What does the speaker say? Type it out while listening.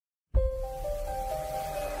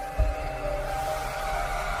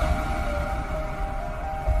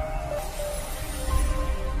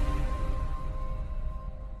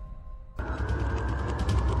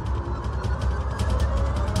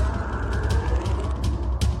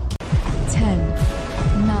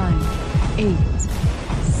8,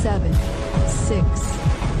 7, 6,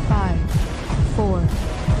 5, 4,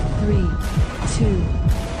 3, 2,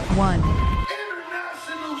 1.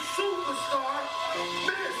 International superstar,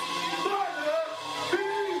 Miss Butter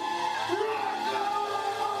B. Rocker.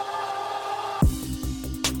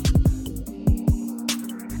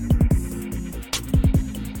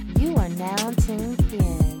 You are now tuned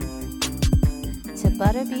in to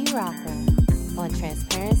Butter B. Rocker on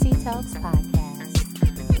Transparency Talks Podcast.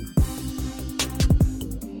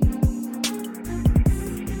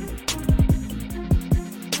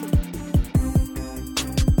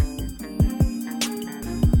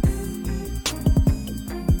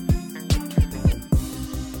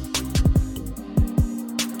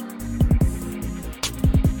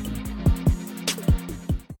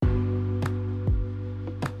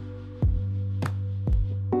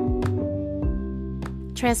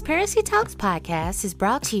 Transparency Talks Podcast is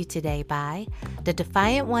brought to you today by the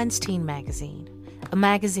Defiant Ones Teen Magazine, a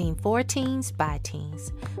magazine for teens by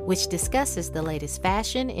teens, which discusses the latest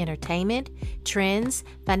fashion, entertainment, trends,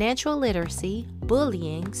 financial literacy,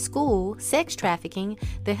 bullying, school, sex trafficking,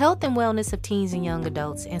 the health and wellness of teens and young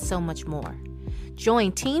adults, and so much more.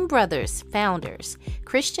 Join Teen Brothers founders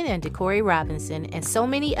Christian and Decory Robinson and so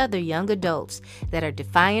many other young adults that are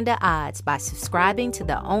defying the odds by subscribing to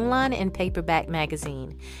the online and paperback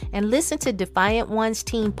magazine. And listen to Defiant Ones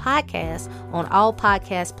Teen Podcast on all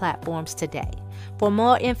podcast platforms today. For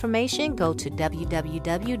more information, go to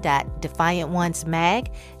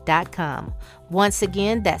www.defiantonesmag.com. Once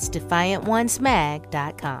again, that's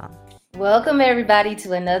defiantonesmag.com. Welcome, everybody,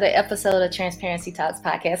 to another episode of Transparency Talks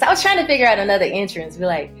Podcast. I was trying to figure out another entrance. Be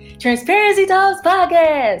like, Transparency Talks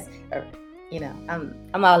Podcast. Or,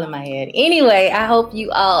 I'm all in my head. Anyway, I hope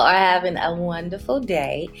you all are having a wonderful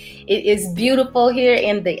day. It is beautiful here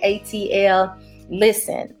in the ATL.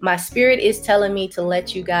 Listen, my spirit is telling me to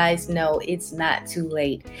let you guys know it's not too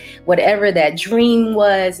late. Whatever that dream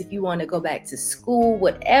was, if you want to go back to school,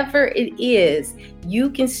 whatever it is, you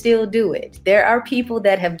can still do it. There are people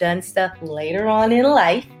that have done stuff later on in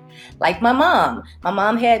life, like my mom. My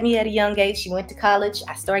mom had me at a young age. She went to college.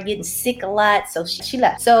 I started getting sick a lot, so she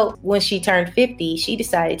left. So when she turned 50, she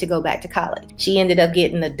decided to go back to college. She ended up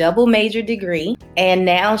getting a double major degree, and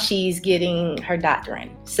now she's getting her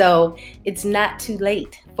doctorate. So it's not too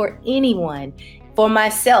late for anyone. For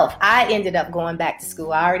myself, I ended up going back to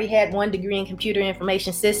school. I already had one degree in computer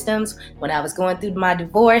information systems. When I was going through my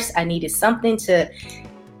divorce, I needed something to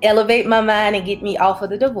elevate my mind and get me off of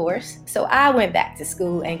the divorce. So I went back to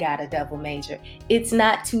school and got a double major. It's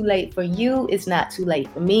not too late for you. It's not too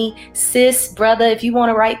late for me. Sis, brother, if you want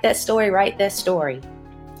to write that story, write that story.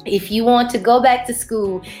 If you want to go back to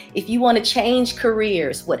school, if you want to change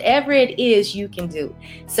careers, whatever it is, you can do.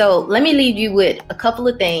 So let me leave you with a couple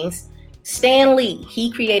of things. Stan Lee,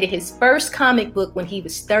 he created his first comic book when he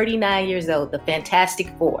was 39 years old, the Fantastic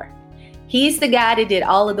Four. He's the guy that did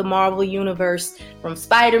all of the Marvel Universe from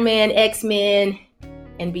Spider-Man, X-Men,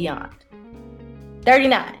 and beyond.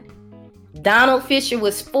 39. Donald Fisher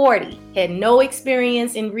was 40, had no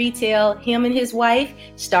experience in retail. Him and his wife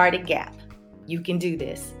started Gap. You can do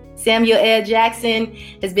this. Samuel L. Jackson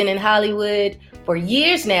has been in Hollywood for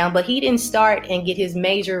years now, but he didn't start and get his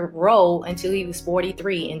major role until he was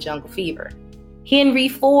 43 in Jungle Fever. Henry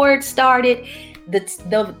Ford started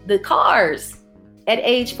the cars at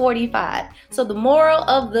age 45. So the moral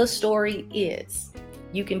of the story is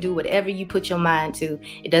you can do whatever you put your mind to.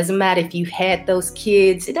 It doesn't matter if you've had those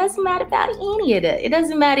kids. It doesn't matter about any of that. It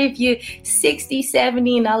doesn't matter if you're 60,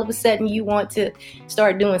 70, and all of a sudden you want to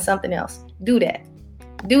start doing something else. Do that.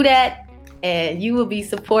 Do that, and you will be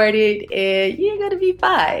supported, and you're going to be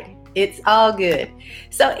fine. It's all good.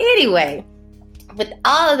 So anyway, with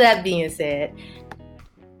all of that being said,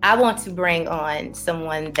 I want to bring on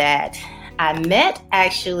someone that I met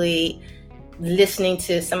actually listening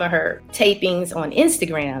to some of her tapings on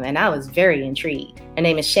Instagram, and I was very intrigued. Her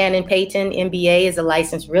name is Shannon Payton, MBA, is a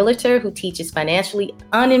licensed realtor who teaches financially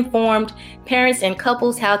uninformed parents and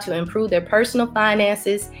couples how to improve their personal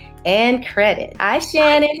finances and credit. Hi,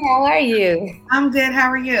 Shannon. How are you? I'm good. How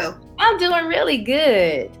are you? I'm doing really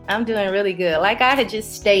good. Like I had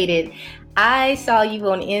just stated, I saw you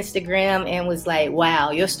on Instagram and was like,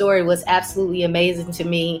 wow, your story was absolutely amazing to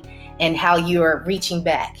me and how you are reaching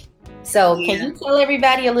back. So Can you tell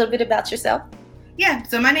everybody a little bit about yourself? Yeah.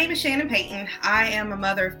 So my name is Shannon Payton. I am a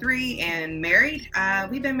mother of 3 and married.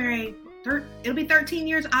 We've been married, it'll be 13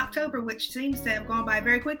 years October, which seems to have gone by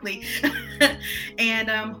very quickly.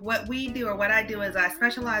 And what I do is I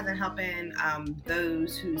specialize in helping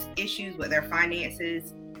those whose issues with their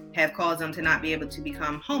finances have caused them to not be able to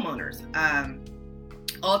become homeowners.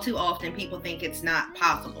 All too often, people think it's not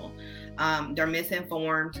possible. They're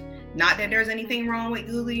misinformed. Not that there's anything wrong with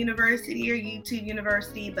Google University or YouTube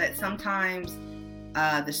University, but sometimes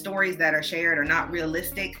the stories that are shared are not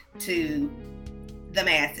realistic to the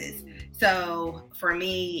masses. So for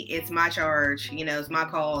me, it's my charge, it's my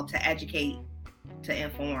call to educate, to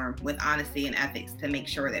inform with honesty and ethics, to make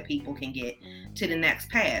sure that people can get to the next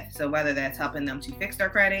path. So whether that's helping them to fix their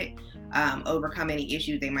credit, overcome any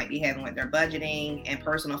issues they might be having with their budgeting and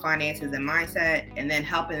personal finances and mindset, and then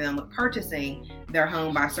helping them with purchasing their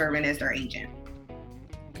home by serving as their agent.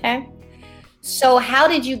 Okay. So how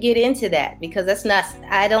did you get into that? Because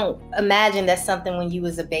I don't imagine that's something when you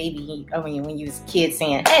was a baby or when you was a kid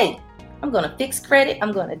saying, hey, I'm going to fix credit.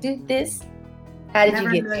 I'm going to do this. How did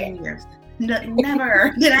you get there?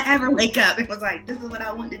 Never did I ever wake up and was like, this is what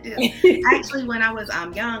I wanted to do. Actually, when I was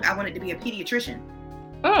young, I wanted to be a pediatrician.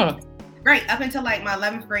 Right, up until like my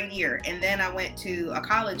 11th grade year. And then I went to a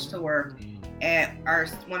college tour at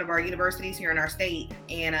one of our universities here in our state.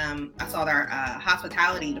 And I saw their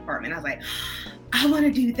hospitality department. I was like, I want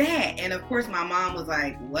to do that. And of course, my mom was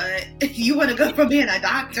like, what? You want to go from being a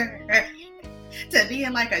doctor to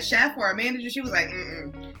being like a chef or a manager? She was like,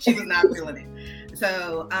 she was not feeling it.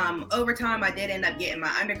 So over time, I did end up getting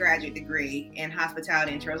my undergraduate degree in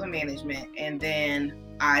hospitality and tourism management. And then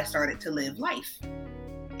I started to live life.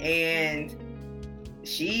 And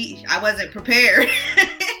I wasn't prepared.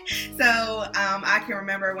 So I can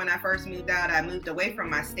remember when I first moved out, I moved away from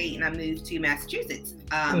my state and I moved to Massachusetts.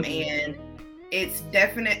 And it's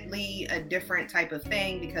definitely a different type of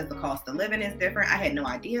thing because the cost of living is different. I had no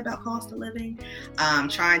idea about cost of living,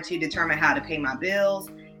 trying to determine how to pay my bills.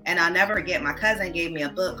 And I'll never forget, my cousin gave me a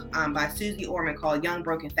book by Susie Orman called Young,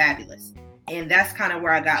 Broke, and Fabulous. And that's kind of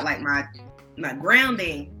where I got like my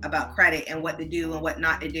grounding about credit and what to do and what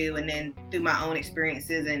not to do. And then through my own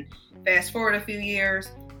experiences, and fast forward a few years,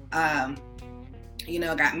 got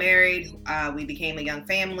married. We became a young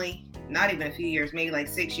family, not even a few years, maybe like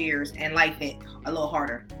 6 years, and life hit a little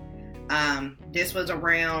harder. This was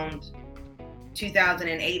around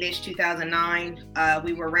 2008-ish, 2009.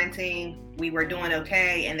 We were renting, we were doing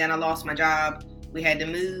okay, and then I lost my job. We had to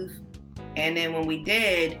move. And then when we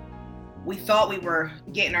did, we thought we were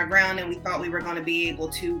getting our ground and we thought we were going to be able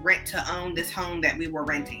to rent to own this home that we were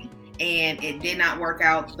renting. And it did not work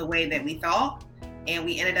out the way that we thought. And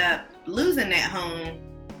we ended up losing that home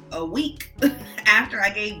a week after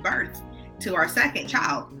I gave birth to our second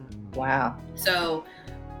child. Wow. So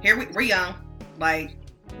here we're young,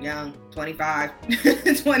 25,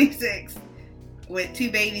 26, with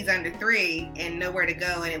 2 babies under 3 and nowhere to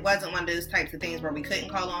go. And it wasn't one of those types of things where we couldn't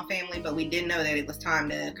call on family, but we did know that it was time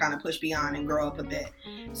to kind of push beyond and grow up a bit.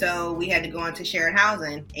 So we had to go into shared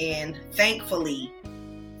housing, and thankfully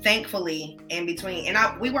in between,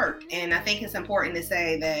 and we worked. And I think it's important to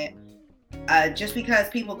say that just because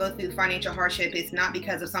people go through financial hardship, it's not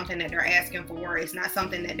because of something that they're asking for. It's not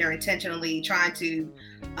something that they're intentionally trying to,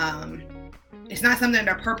 it's not something that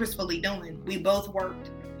they're purposefully doing. We both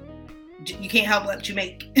worked. You can't help what you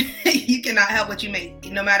make. You cannot help what you make,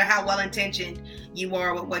 no matter how well-intentioned you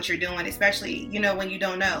are with what you're doing, especially, when you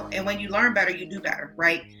don't know. And when you learn better, you do better,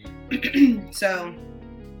 right? So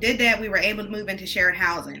did that. We were able to move into shared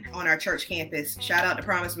housing on our church campus. Shout out to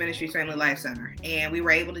Promise Ministries Family Life Center. And we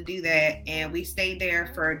were able to do that. And we stayed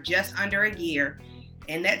there for just under a year.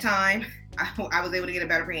 In that time, I was able to get a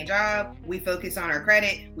better paying job. We focused on our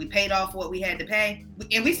credit. We paid off what we had to pay.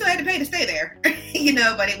 And we still had to pay to stay there, but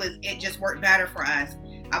it just worked better for us.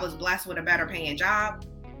 I was blessed with a better paying job,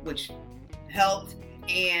 which helped.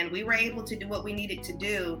 And we were able to do what we needed to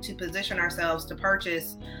do to position ourselves to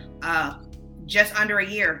purchase just under a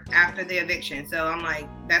year after the eviction. So I'm like,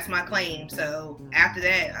 that's my claim. So after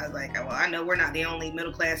that, I was like, well, I know we're not the only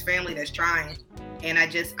middle-class family that's trying. And I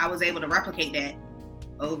was able to replicate that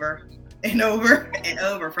over and over and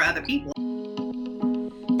over for other people.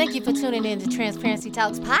 Thank you for tuning in to Transparency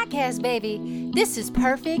Talks podcast, baby. This is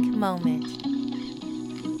Perfect Moment.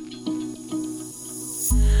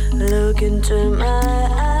 Look into my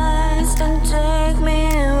eyes and take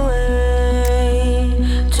me away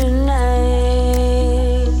tonight.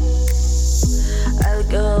 I'll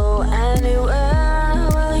go anywhere,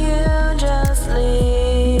 will you just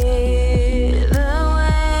lead the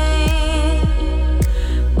way?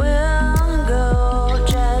 We'll go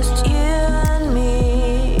just you and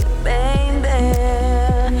me, baby,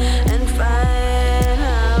 and find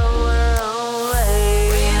our own way.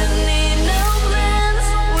 We don't need no plans,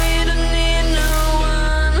 we don't need no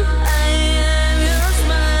one. I am your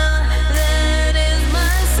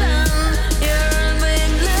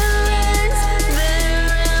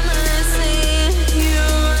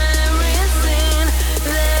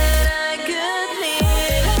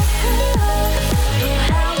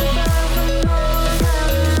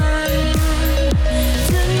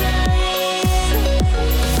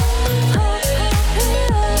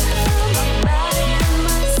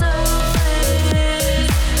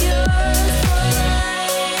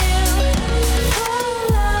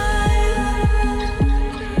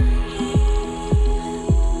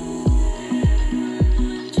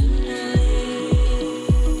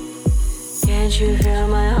Can't you feel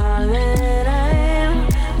my heart when I'm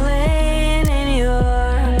laying in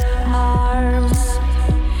your arms?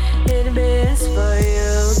 It beats for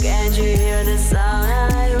you. Can't you hear the sound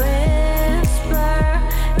I whisper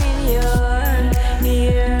in your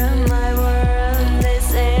ear? My world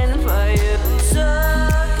is in for you. So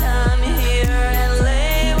come here and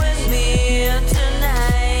lay with me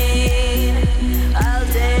tonight. I'll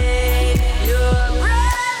take your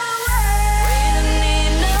breath away. We don't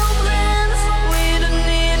need no plans. We don't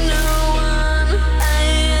need no one. I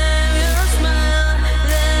am your smile.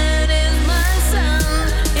 That is my sound.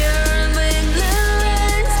 Your big blue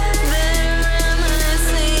eyes. There am I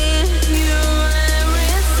seeing you.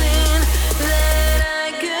 Everything that I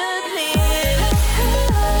could need.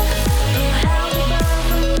 You held me back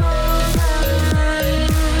for more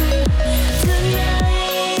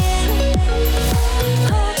tonight.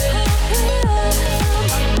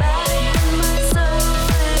 My body and my soul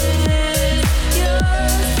is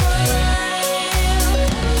yours for life.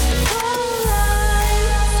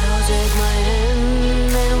 So take my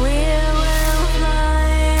hand and we will fly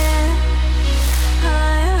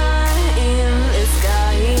high, high in the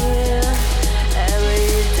sky.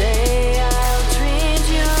 Every day I'll treat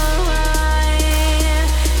you right.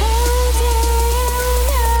 Every day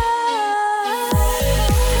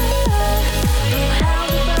you held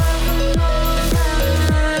me back for more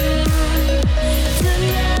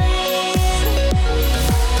tonight.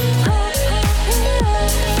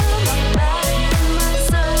 My body and my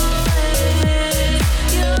soul is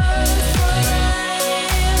yours for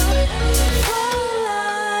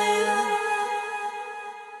life.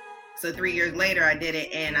 So 3 years later, I did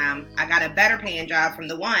it, and I got a better paying job from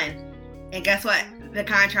the one. And guess what? The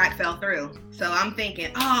contract fell through. So I'm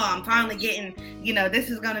thinking, oh, I'm finally getting, this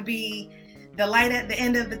is going to be the light at the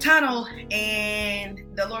end of the tunnel. And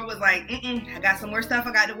the Lord was like, I got some more stuff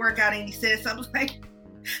I got to work out. And he said something like,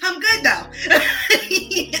 I'm good though.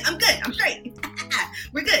 I'm good. I'm straight.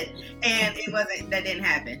 We're good. And that didn't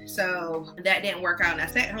happen. So that didn't work out. And I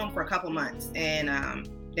sat home for a couple months, and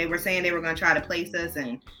they were saying they were going to try to place us.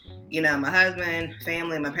 And my husband,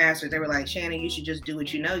 family, my pastors, they were like, Shannon, you should just do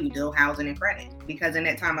what you do, housing and credit. Because in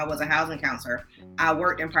that time I was a housing counselor. I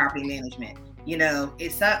worked in property management.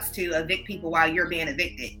 It sucks to evict people while you're being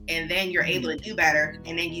evicted, and then you're able to do better.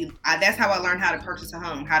 And then that's how I learned how to purchase a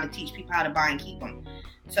home, how to teach people how to buy and keep them.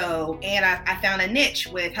 So, and I found a niche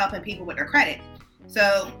with helping people with their credit.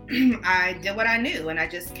 So I did what I knew, and I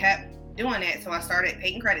just kept doing it. So I started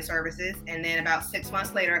Peyton Credit Services, and then about 6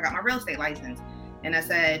 months later, I got my real estate license. And I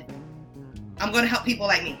said, I'm going to help people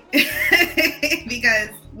like me because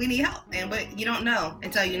we need help, but you don't know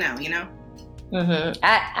until you know. Mm-hmm.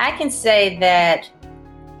 I can say that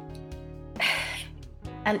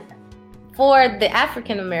and for the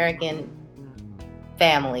African American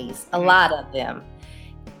families, a lot of them,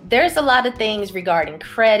 there's a lot of things regarding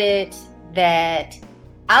credit that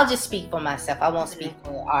I'll just speak for myself. I won't speak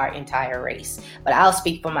for our entire race, but I'll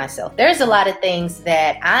speak for myself. There's a lot of things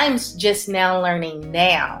that I'm just now learning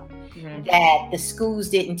now that the schools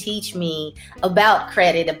didn't teach me about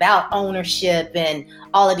credit, about ownership, and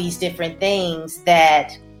all of these different things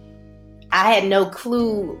that I had no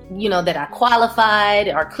clue, that I qualified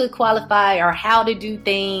or could qualify or how to do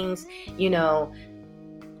things,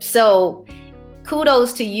 So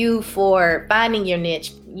kudos to you for finding your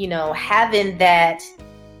niche, having that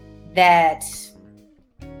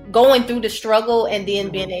going through the struggle and then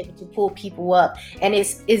being able to pull people up. And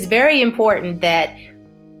it's very important that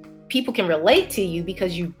people can relate to you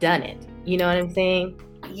because you've done it. You know what I'm saying?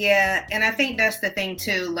 Yeah. And I think that's the thing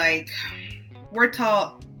too. Like, we're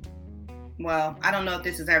taught, well, I don't know if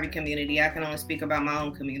this is every community. I can only speak about my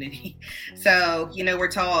own community. So, we're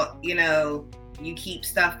taught, you keep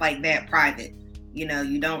stuff like that private.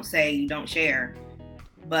 You don't say, you don't share.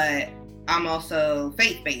 But I'm also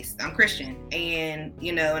faith-based. I'm Christian. And,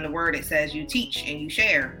 in the word, it says you teach and you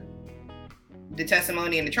share the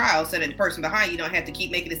testimony and the trial so that the person behind you don't have to keep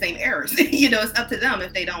making the same errors. It's up to them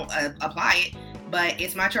if they don't apply it, but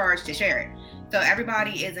it's my charge to share it. So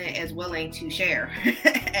everybody isn't as willing to share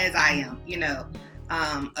as I am,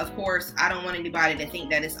 Of course, I don't want anybody to think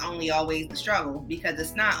that it's only always the struggle, because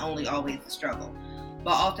it's not only always the struggle.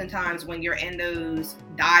 But oftentimes when you're in those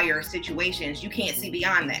dire situations, you can't see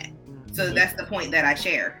beyond that. So that's the point that I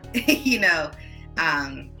share,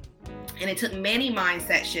 and it took many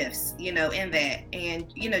mindset shifts, in that.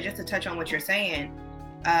 And, just to touch on what you're saying,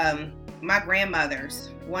 my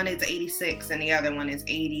grandmothers, one is 86 and the other one is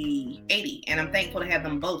 80. And I'm thankful to have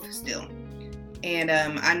them both still. And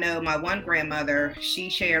I know my one grandmother, she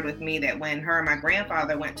shared with me that when her and my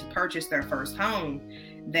grandfather went to purchase their first home,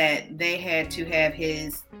 that they had to have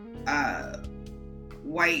his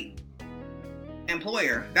white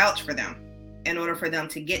employer vouch for them in order for them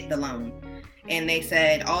to get the loan. And they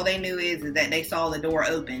said all they knew is that they saw the door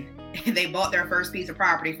open. They bought their first piece of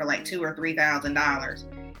property for like $2,000 or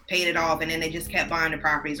 $3,000, paid it off, and then they just kept buying the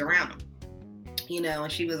properties around them.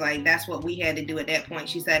 And she was like, that's what we had to do at that point.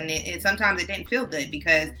 She said, and sometimes it didn't feel good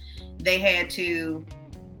because they had to,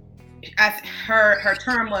 her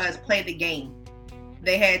term was play the game.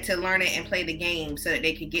 They had to learn it and play the game so that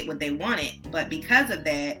they could get what they wanted. But because of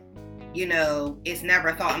that, it's never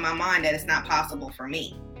a thought in my mind that it's not possible for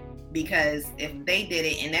me. Because if they did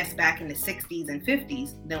it, and that's back in the 60s and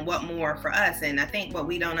 50s, then what more for us? And I think what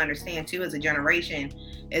we don't understand too as a generation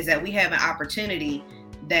is that we have an opportunity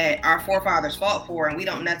that our forefathers fought for, and we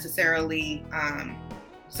don't necessarily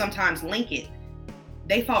sometimes link it.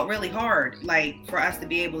 They fought really hard, like for us to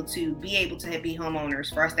be able to be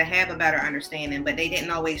homeowners, for us to have a better understanding, but they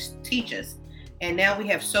didn't always teach us. And now we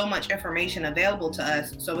have so much information available to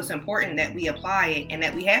us, so it's important that we apply it and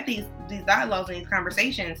that we have these dialogues and these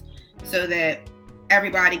conversations so that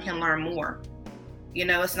everybody can learn more.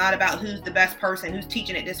 It's not about who's the best person, who's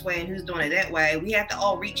teaching it this way and who's doing it that way. We have to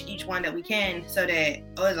all reach each one that we can so that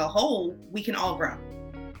as a whole, we can all grow.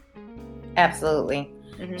 Absolutely.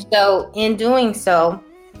 Mm-hmm. So in doing so,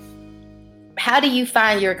 how do you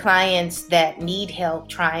find your clients that need help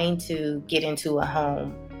trying to get into a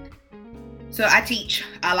home? So I teach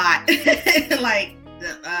a lot.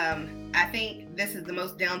 I think this is the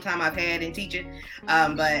most downtime I've had in teaching.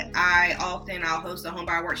 But I'll host a home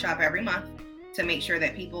buyer workshop every month to make sure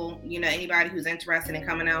that people, anybody who's interested in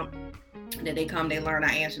coming out, that they come, they learn,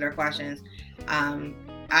 I answer their questions.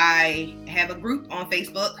 I have a group on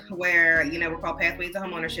Facebook where, we're called Pathways to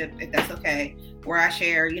Homeownership, if that's okay, where I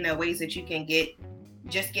share, ways that you can get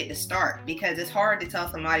to start, because it's hard to tell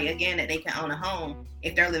somebody, again, that they can own a home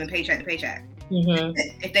if they're living paycheck to paycheck. Mm-hmm.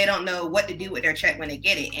 If they don't know what to do with their check when they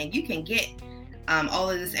get it. And you can get all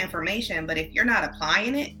of this information, but if you're not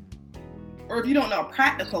applying it, or if you don't know a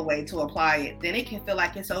practical way to apply it, then it can feel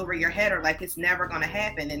like it's over your head or like it's never going to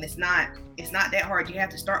happen. And it's not that hard. You have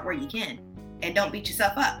to start where you can, and don't beat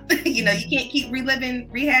yourself up. You can't keep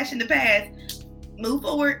rehashing the past. Move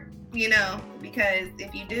forward, because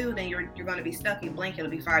if you do, then you're going to be stuck. You blink,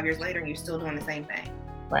 it'll be 5 years later and you're still doing the same thing.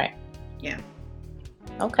 Right. Yeah.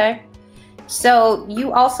 Okay. So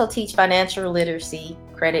you also teach financial literacy,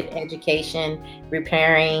 credit education,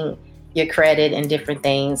 repairing your credit and different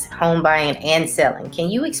things, home buying and selling. Can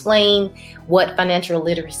you explain what financial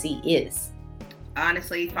literacy is?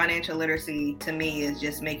 Honestly, financial literacy to me is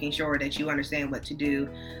just making sure that you understand what to do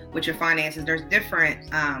with your finances. There's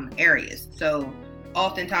different areas. So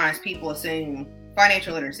oftentimes people assume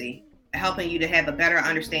financial literacy, helping you to have a better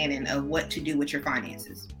understanding of what to do with your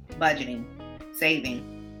finances, budgeting,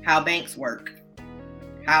 saving, how banks work,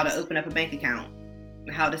 how to open up a bank account,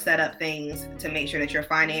 how to set up things to make sure that your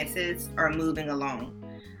finances are moving along.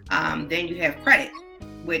 Then you have credit,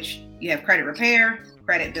 which you have credit repair,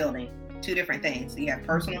 credit building, two different things. So you have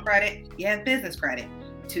personal credit, you have business credit,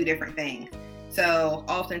 two different things. So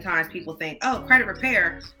oftentimes people think, oh, credit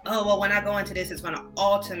repair, oh, well, when I go into this, it's going to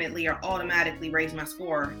ultimately or automatically raise my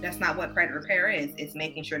score. That's not what credit repair is. It's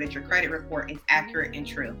making sure that your credit report is accurate and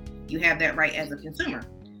true. You have that right as a consumer.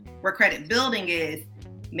 Where credit building is,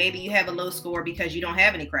 maybe you have a low score because you don't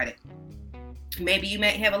have any credit. Maybe you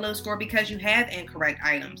may have a low score because you have incorrect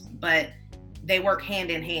items, but they work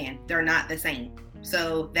hand in hand. They're not the same.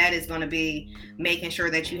 So that is going to be making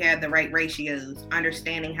sure that you have the right ratios,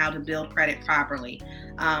 understanding how to build credit properly,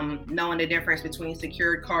 knowing the difference between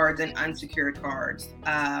secured cards and unsecured cards,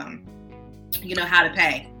 how to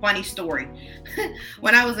pay. Funny story.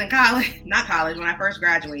 When I was in when I first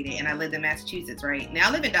graduated and I lived in Massachusetts, right? Now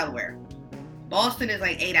I live in Delaware. Boston is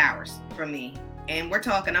like 8 hours from me. And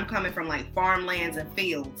I'm coming from like farmlands and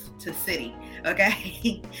fields to city.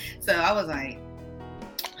 Okay. So I was like,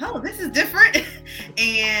 oh, this is different.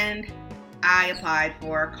 And I applied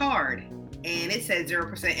for a card and it said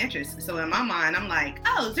 0% interest. So in my mind, I'm like,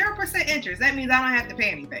 oh, 0% interest. That means I don't have to pay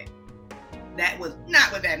anything. That was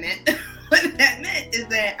not what that meant. What that meant is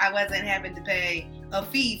that I wasn't having to pay a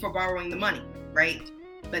fee for borrowing the money, right?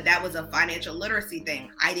 But that was a financial literacy thing.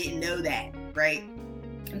 I didn't know that, right?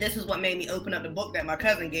 This is what made me open up the book that my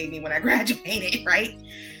cousin gave me when I graduated, right?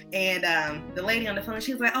 And the lady on the phone,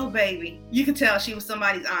 she was like, oh, baby, you could tell she was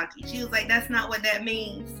somebody's auntie. She was like, that's not what that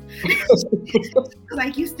means.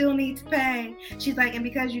 Like, you still need to pay. She's like, and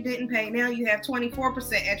because you didn't pay, now you have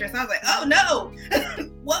 24% interest. I was like, oh, no.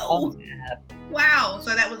 Whoa. Wow.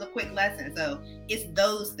 So that was a quick lesson. So it's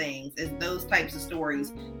those things, it's those types of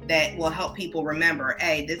stories that will help people remember,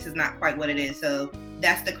 hey, this is not quite what it is. So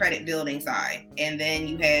that's the credit building side. And then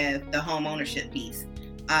you have the home ownership piece.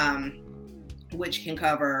 which can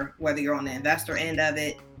cover whether you're on the investor end of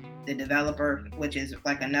it, the developer, which is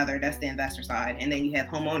like that's the investor side. And then you have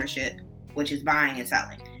home ownership, which is buying and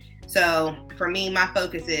selling. So for me, my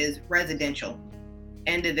focus is residential,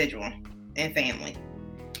 individual, and family.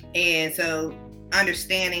 And so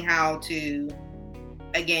understanding how to,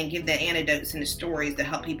 again, give the anecdotes and the stories to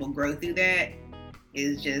help people grow through that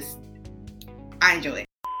is just, I enjoy it.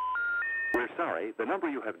 We're sorry, the number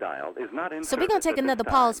you have dialed is not in. So we're going to take another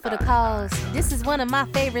pause for the cause. This is one of my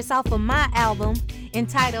favorites off of my album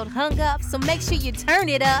entitled Hung Up. So make sure you turn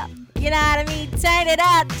it up. You know what I mean? Turn it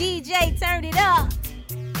up, DJ, turn it up.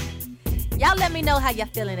 Y'all let me know how y'all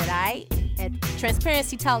feeling it, all right? At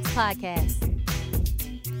Transparency Talks Podcast.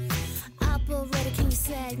 Operator, can you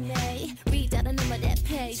sag me? Read out the number that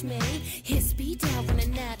page me. Hit speed down,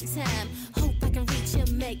 running out of time. Hope I can reach you,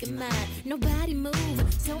 make it mine. Nobody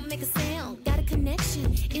move, don't make a sound. Got a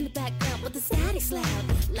connection in the background, but the static's loud.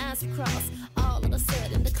 Lines across, all of a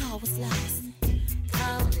sudden the call was lost.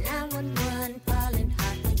 Call 911, falling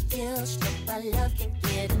hot like you. Struck by love, can't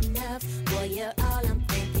get enough. Boy, you're all I'm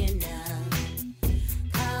thinking of.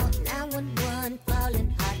 Call 911, falling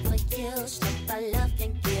hot for you. Struck by love,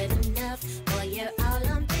 can't get enough. Boy, you're all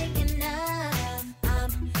I'm thinking of.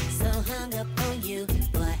 I'm so hung up on you,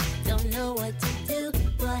 boy. Don't know what to do,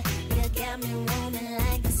 boy. You got me roaming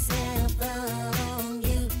like a cell phone.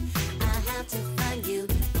 You, I have to find you,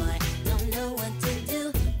 boy. Don't know what to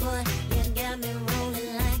do, boy. You got me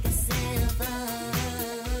rolling like a cell phone.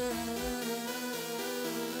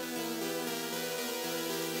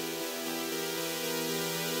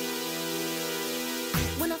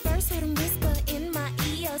 When I first heard him whisper in my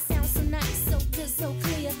ear, sounds so nice, so good, so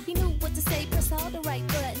clear. He knew what to say, pressed all the right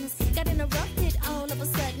buttons. Got interrupted all of a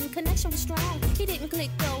sudden. Connection was strong, he didn't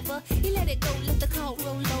click over. He let it go, let the call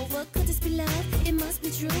roll over. Could this be love? It must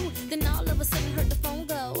be true. Then all of a sudden heard the phone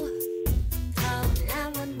go. Call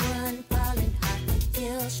 911, falling hot like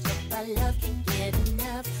you. Struck by love, can't get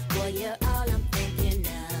enough. Boy, you're all I'm thinking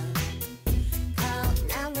of. Call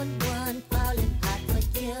 911, falling hot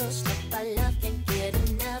like you. Struck by love, can't get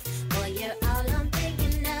enough. Boy, you're all I'm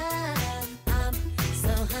thinking of. I'm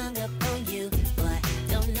so hung up on you, boy.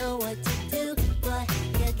 Don't know what to do, boy.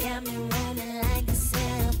 You got me roaming like a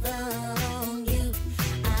cell phone. You,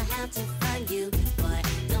 I have to find you, boy.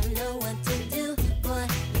 Don't know what to do, boy.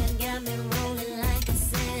 You got me rolling like a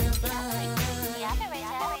cell phone.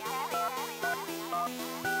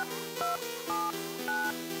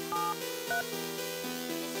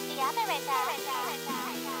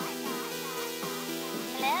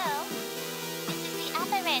 Hello, this is the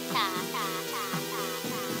operator.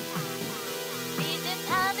 Please just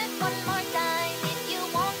have it one more time if you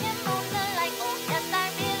want him on the line. Oh yes, I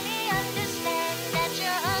really understand that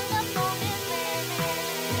you're hung up on his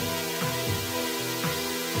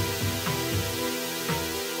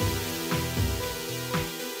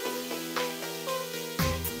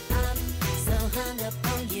I'm so hung up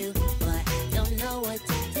on you, boy. Don't know what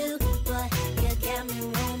to do, boy. You got me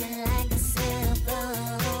roaming like a cell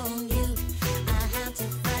phone. You, I have to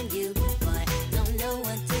find you, boy. Don't know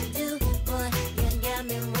what to do, boy. You got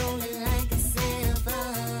me rolling like a cell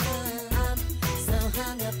phone. I'm so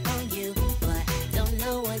hung up on you, boy. Don't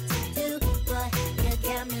know what to do, boy. You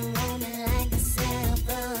got me rolling like a cell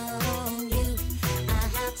phone. You, I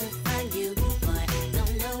have to find you, boy.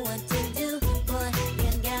 Don't know what to do, boy.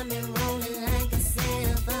 You got me rolling like a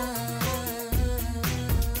cell phone.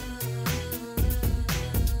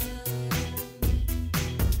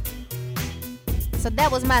 So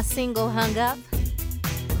that was my single, Hung Up.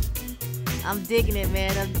 I'm digging it,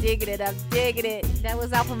 man. I'm digging it. I'm digging it. That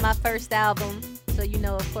was off of my first album. So, you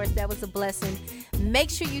know, of course, that was a blessing. Make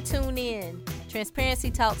sure you tune in.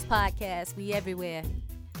 Transparency Talks Podcast. We everywhere.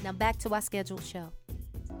 Now back to our scheduled show.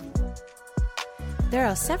 There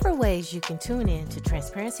are several ways you can tune in to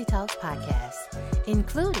Transparency Talks Podcast,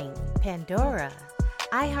 including Pandora,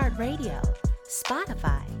 iHeartRadio,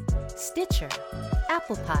 Spotify, Stitcher,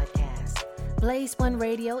 Apple Podcasts, Blaze One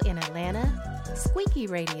Radio in Atlanta, Squeaky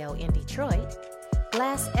Radio in Detroit,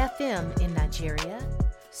 Glass FM in Nigeria,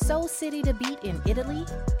 Soul City to Beat in Italy,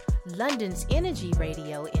 London's Energy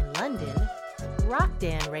Radio in London,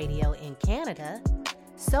 Rockdan Radio in Canada,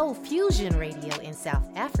 Soul Fusion Radio in South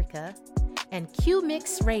Africa, and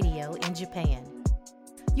Q-Mix Radio in Japan.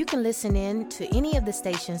 You can listen in to any of the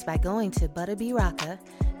stations by going to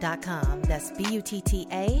butterbrocka.com. That's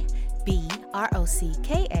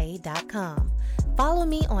BUTTABROCKA.com. Follow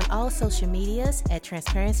me on all social medias at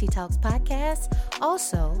Transparency Talks Podcast,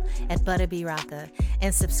 also at Butterbee Rocka,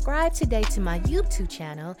 and subscribe today to my YouTube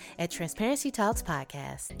channel at Transparency Talks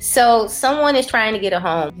Podcast. So someone is trying to get a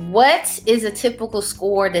home. What is a typical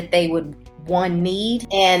score that they would need?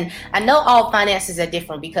 And I know all finances are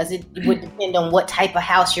different because it would depend on what type of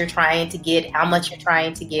house you're trying to get, how much you're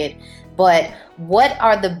trying to get. But what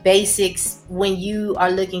are the basics when you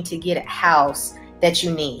are looking to get a house that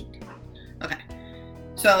you need? Okay.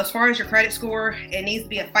 So as far as your credit score, it needs to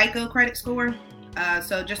be a FICO credit score.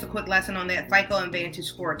 So just a quick lesson on that. FICO and Vantage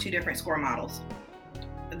Score are two different score models.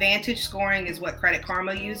 Vantage scoring is what Credit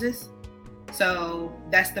Karma uses. So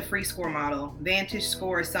that's the free score model. Vantage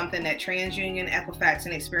Score is something that TransUnion, Equifax,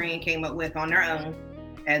 and Experian came up with on their own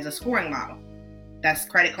as a scoring model. That's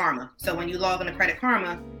Credit Karma. So when you log into Credit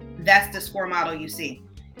Karma, that's the score model you see.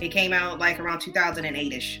 It came out like around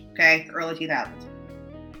 2008-ish, okay? Early 2000s.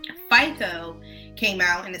 FICO came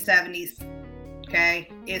out in the 70s, okay?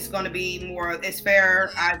 It's going to be more, it's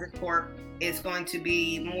Fair Isaac Corp. It's going to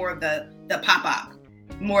be more of the pop-up,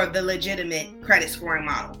 more of the legitimate credit scoring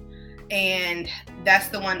model. And that's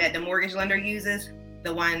the one that the mortgage lender uses,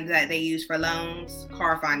 the one that they use for loans,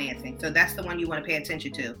 car financing. So that's the one you want to pay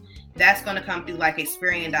attention to. That's going to come through like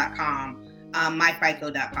Experian.com,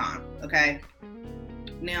 myfico.com, okay?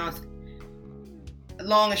 Now,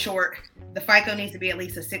 long and short, the FICO needs to be at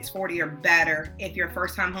least a 640 or better if you're a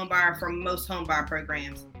first-time home buyer for most home buyer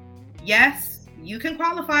programs. Yes, you can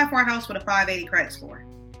qualify for a house with a 580 credit score.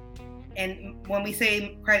 And when we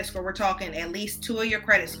say credit score, we're talking at least 2 of your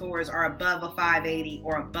credit scores are above a 580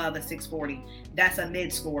 or above a 640. That's a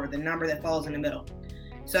mid score, the number that falls in the middle.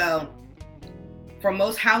 So for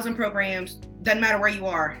most housing programs, doesn't matter where you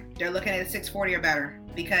are, they're looking at a 640 or better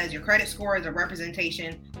because your credit score is a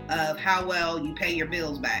representation of how well you pay your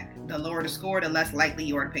bills back. The lower the score, the less likely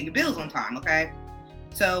you are to pay your bills on time, okay?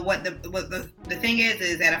 So what the thing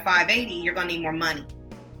is at a 580, you're going to need more money.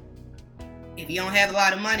 If you don't have a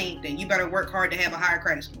lot of money, then you better work hard to have a higher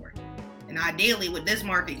credit score. And ideally with this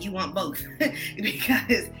market, you want both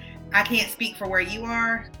because I can't speak for where you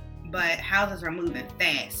are, but houses are moving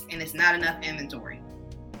fast and it's not enough inventory.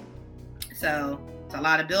 So it's a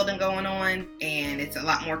lot of building going on and it's a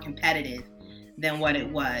lot more competitive than what it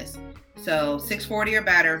was. So 640 or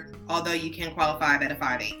better, although you can qualify at a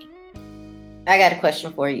 580. I got a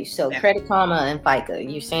question for you. So Credit Karma and FICO,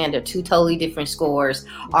 you're saying they're two totally different scores.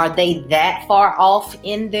 Are they that far off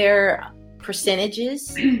in their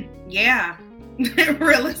percentages? Yeah,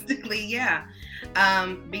 realistically, yeah.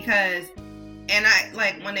 Because, and I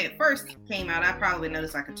like when it first came out, I probably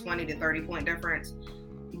noticed like a 20 to 30 point difference.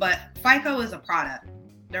 But FICO is a product.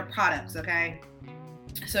 They're products, okay?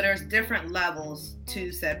 So there's different levels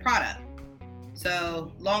to said product.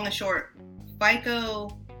 So long and short,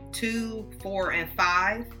 FICO 2, 4, and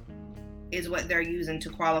 5 is what they're using to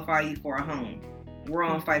qualify you for a home. We're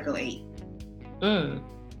on FICO 8.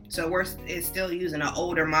 So it's still using an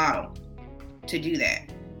older model to do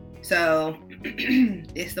that. So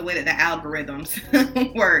it's the way that the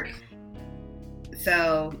algorithms work.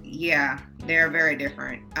 So yeah, they're very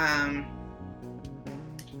different.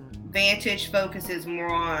 Vantage focuses more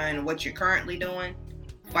on what you're currently doing.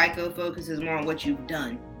 FICO focuses more on what you've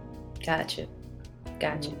done. Gotcha.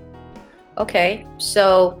 Okay,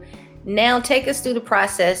 so now take us through the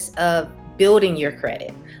process of building your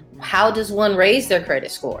credit. How does one raise their credit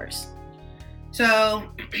scores? So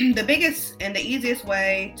the biggest and the easiest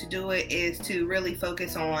way to do it is to really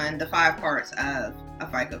focus on the 5 parts of a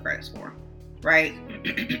FICO credit score, right?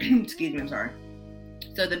 Excuse me, I'm sorry.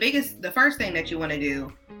 So the first thing that you want to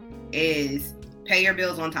do is pay your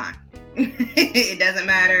bills on time. It doesn't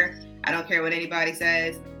matter. I don't care what anybody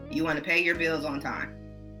says. You want to pay your bills on time.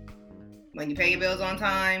 When you pay your bills on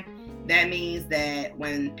time, that means that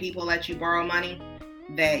when people let you borrow money,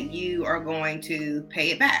 that you are going to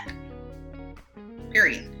pay it back.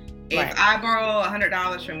 Period. Right. If I borrow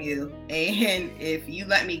 $100 from you and if you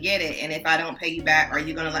let me get it and if I don't pay you back, are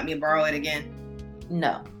you going to let me borrow it again?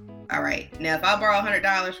 No. All right. Now, if I borrow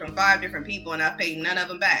 $100 from 5 different people and I pay none of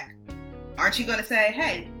them back, aren't you going to say,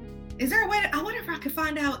 hey, is there a way I wonder if I could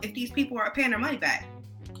find out if these people are paying their money back?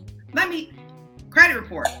 Let me credit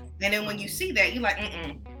report. And then when you see that, you're like,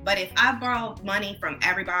 But if I borrow money from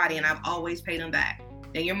everybody and I've always paid them back,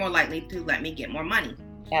 then you're more likely to let me get more money.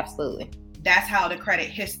 Absolutely. That's how the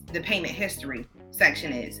the payment history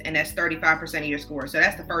section is. And that's 35% of your score. So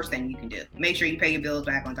that's the first thing you can do. Make sure you pay your bills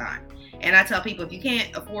back on time. And I tell people, if you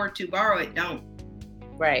can't afford to borrow it, don't.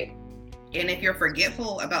 Right. And if you're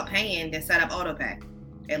forgetful about paying, then set up auto pay,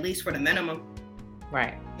 at least for the minimum.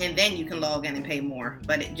 Right. And then you can log in and pay more.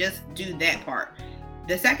 But just do that part.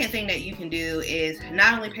 The second thing that you can do is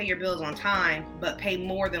not only pay your bills on time, but pay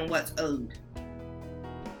more than what's owed.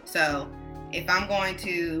 So if I'm going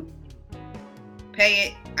to pay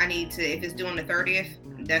it, I need to, if it's due on the 30th,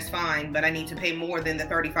 that's fine, but I need to pay more than the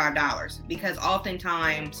 $35 because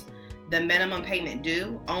oftentimes the minimum payment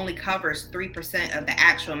due only covers 3% of the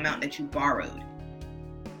actual amount that you borrowed.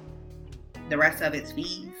 The rest of it's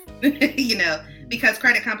fees, because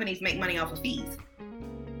credit companies make money off of fees.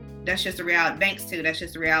 That's just the reality. Banks too. That's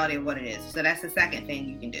just the reality of what it is. So that's the second thing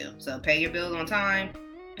you can do. So pay your bills on time,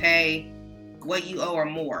 pay what you owe or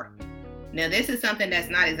more. Now, this is something that's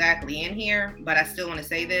not exactly in here, but I still want to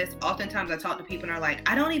say this. Oftentimes I talk to people and are like,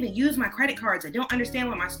 I don't even use my credit cards. I don't understand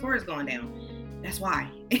why my score is going down. That's why.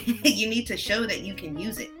 You need to show that you can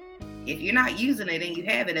use it. If you're not using it and you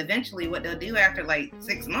have it, eventually what they'll do after like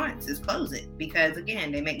 6 months is close it. Because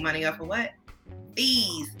again, they make money off of what?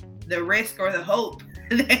 Fees, the risk or the hope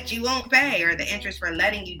that you won't pay, or the interest for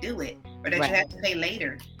letting you do it, or that you have to pay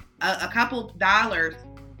later. A couple dollars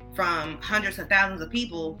from hundreds of thousands of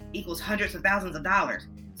people equals hundreds of thousands of dollars.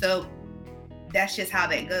 So that's just how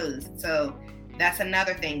that goes. So that's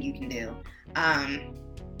another thing you can do.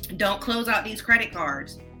 Don't close out these credit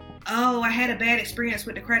cards. Oh, I had a bad experience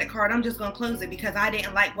with the credit card. I'm just going to close it because I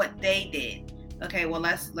didn't like what they did. Okay, well,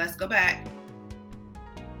 let's go back.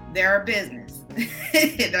 They're a business.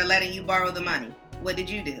 They're letting you borrow the money. What did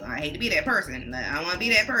you do? I hate to be that person. I don't want to be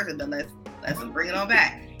that person, but let's bring it on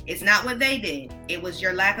back. It's not what they did. It was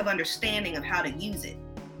your lack of understanding of how to use it.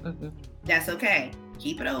 Mm-hmm. That's okay.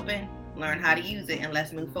 Keep it open. Learn how to use it, and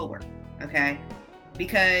let's move forward. Okay?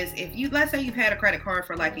 Because let's say you've had a credit card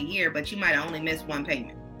for like a year, but you might have only missed one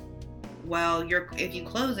payment. Well, if you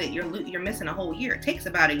close it, you're missing a whole year. It takes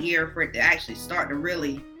about a year for it to actually start to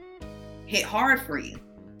really hit hard for you.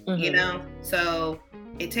 Mm-hmm. So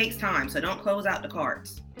it takes time. So don't close out the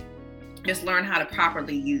cards. Just learn how to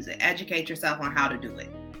properly use it. Educate yourself on how to do it.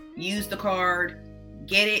 Use the card,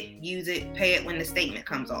 get it, use it, pay it when the statement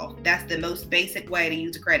comes off. That's the most basic way to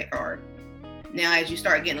use a credit card. Now, as you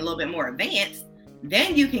start getting a little bit more advanced,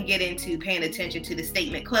 then you can get into paying attention to the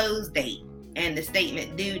statement close date and the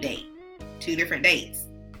statement due date. 2 different dates.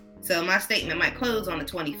 So my statement might close on the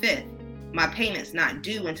 25th. My payment's not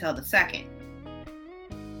due until the 2nd.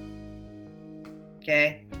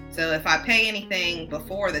 Okay? So if I pay anything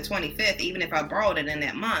before the 25th, even if I borrowed it in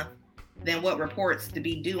that month, then what reports to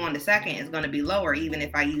be due on the 2nd is going to be lower, even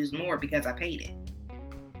if I use more because I paid it.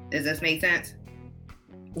 Does this make sense?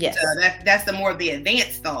 Yes. So that's the more of the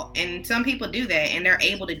advanced thought. And some people do that, and they're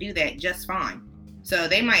able to do that just fine. So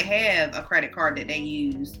they might have a credit card that they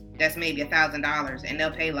use that's maybe $1,000, and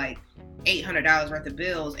they'll pay like $800 worth of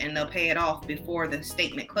bills, and they'll pay it off before the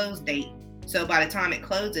statement close date. So by the time it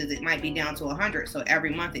closes, it might be down to $100. So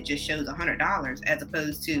every month it just shows $100 as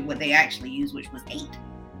opposed to what they actually used, which was $8.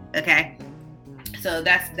 Okay. So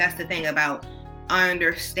that's the thing about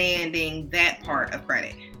understanding that part of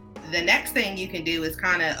credit. The next thing you can do is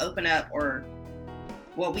kind of open up, or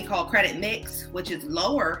what we call credit mix, which is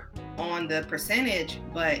lower on the percentage,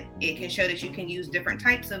 but it can show that you can use different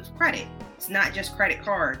types of credit. It's not just credit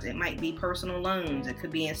cards. It might be personal loans. It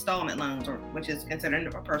could be installment loans, which is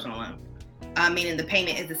considered a personal loan. Meaning the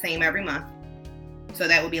payment is the same every month. So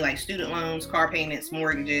that would be like student loans, car payments,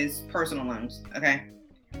 mortgages, personal loans. Okay.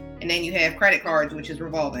 And then you have credit cards, which is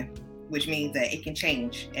revolving, which means that it can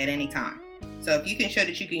change at any time. So if you can show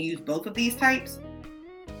that you can use both of these types,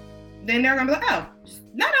 then they're going to be like, oh,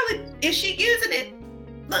 not only is she using it,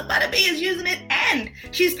 look, Butta B is using it and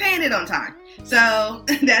she's paying it on time. So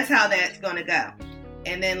that's how that's going to go.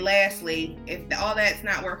 And then lastly, if all that's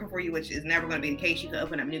not working for you, which is never going to be the case, you can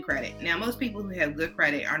open up new credit. Now, most people who have good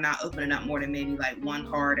credit are not opening up more than maybe like one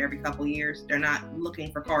card every couple years. They're not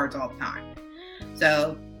looking for cards all the time.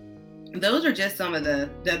 So those are just some of the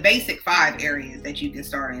basic 5 areas that you can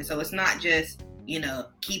start in. So it's not just,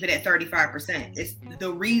 keep it at 35%. It's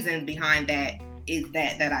the reason behind that is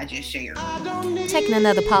that I just shared. Taking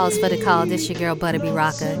another pause for the call. This your girl Butta B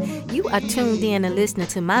Rocka. You are tuned in and listening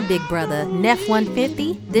to my big brother Neff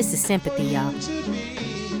 150. This is Sympathy, y'all.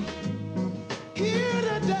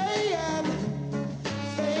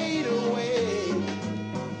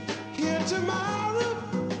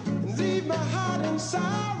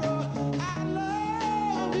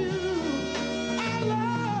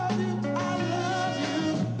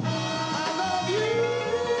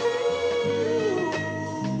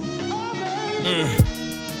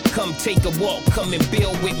 Come take a walk, come and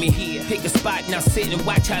build with me here. Pick a spot, now sit and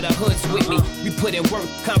watch how the hood's with me. We put in work,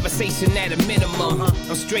 conversation at a minimum.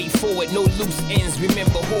 I'm straightforward, no loose ends,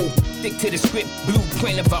 remember who. Stick to the script,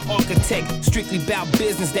 blueprint of an architect. Strictly about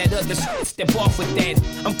business, that other shit, step off with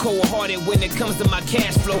that. I'm cold-hearted when it comes to my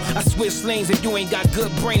cash flow. I switch lanes if you ain't got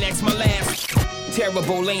good brain, ask my last.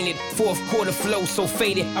 Terrible, ain't it? Fourth quarter flow so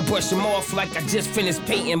faded. I brush them off like I just finished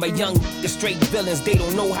painting. But young, the straight villains, they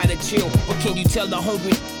don't know how to chill. What can you tell the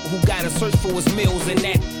hungry who gotta search for his meals and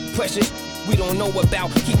that precious we don't know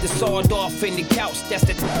about? Keep the sawed off in the couch. That's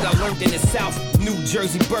the I learned in the South. New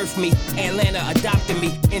Jersey birthed me. Atlanta adopted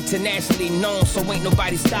me. Internationally known, so ain't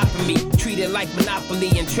nobody stopping me. Treated like monopoly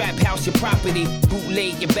and trap house your property.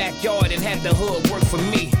 Bootleg your backyard and have the hood work for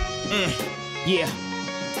me. Yeah.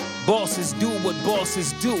 Bosses do what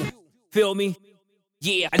bosses do. Feel me?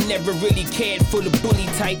 Yeah, I never really cared for the bully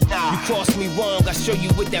type. You cross me wrong, I show you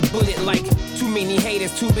what that bullet like. Too many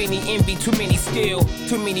haters, too many envy, too many skill.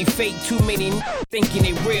 Too many fake, too many thinking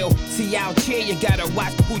it real. See out here, you gotta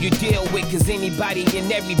watch who you deal with. Cause anybody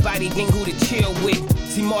and everybody ain't who to chill with.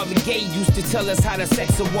 See, Marvin Gaye used to tell us how to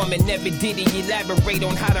sex a woman. Never did he elaborate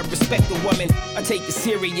on how to respect a woman. I take it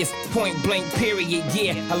serious, point blank period.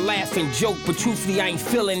 Yeah, I laugh and joke, but truthfully I ain't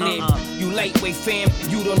feeling it. You lightweight fam,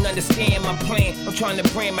 you don't understand my plan. I'm trying to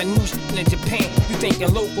brand my new shit in Japan. You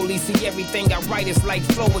thinking locally, see everything I write is like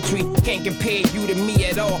poetry. Can't compare you to me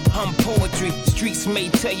at all, I'm poetry. Streets may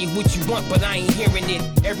tell you what you want, but I ain't hearing it.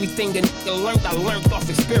 Everything the nigga learned, I learned off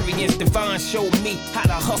experience. Divine showed me how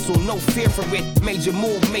to hustle, no fear for it. Major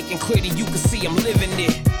move, making clear that you can see I'm living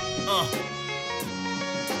it.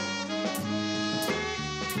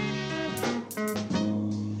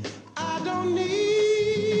 I don't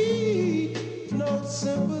need no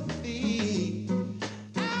sympathy.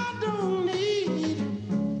 I don't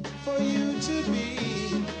need for you to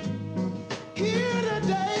be here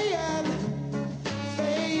today and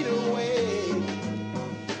fade away.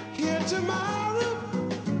 Here tomorrow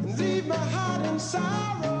and leave my heart in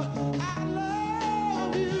sorrow. I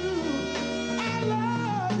love you. I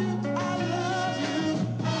love you. I love you.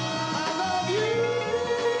 I love you.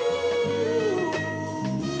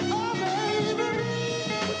 Oh, baby, whatever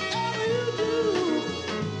you do,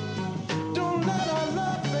 don't let our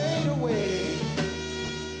love fade away.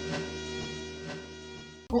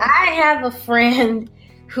 I have a friend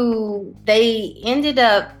who they ended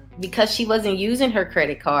up, because she wasn't using her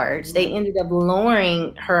credit cards, they ended up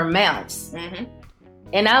lowering her amounts.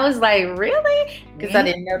 And I was like, really? Because I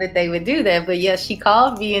didn't know that they would do that. But yes, she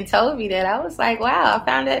called me and told me that. I was like, wow, I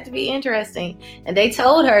found that to be interesting. And they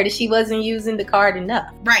told her that she wasn't using the card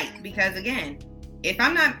enough. Right, because again, if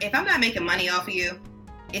I'm not making money off of you,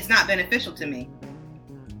 it's not beneficial to me.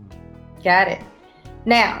 Got it.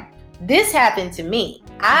 Now, this happened to me.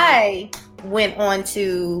 I went on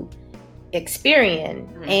to Experian,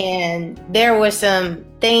 and there were some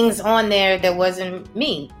things on there that wasn't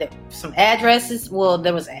me. Some addresses. Well,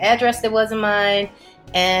 there was an address that wasn't mine,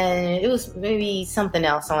 and it was maybe something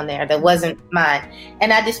else on there that wasn't mine.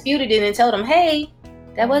 And I disputed it and told them, hey,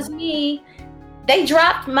 that wasn't me. They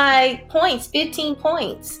dropped my points, 15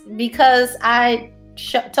 points, because I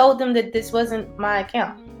told them that this wasn't my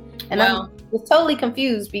account. And I was totally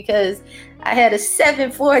confused because I had a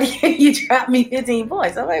 740 and you dropped me 15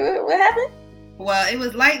 points. I'm like, what happened? Well, it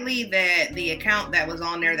was likely that the account that was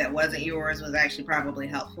on there that wasn't yours was actually probably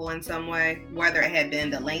helpful in some way, whether it had been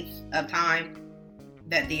the length of time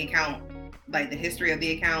that the account, like the history of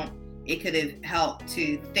the account, it could have helped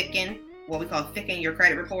to thicken, what we call thicken your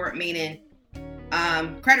credit report, meaning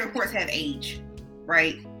credit reports have age,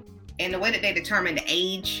 right? And the way that they determine the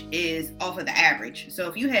age is off of the average. So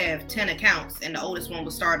if you have 10 accounts and the oldest one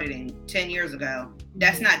was started in 10 years ago,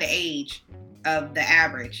 that's not the age of the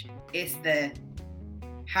average. It's the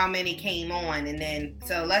how many came on. And then,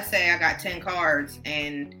 so let's say I got 10 cards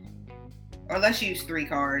or let's use 3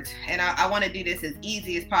 cards. And I want to do this as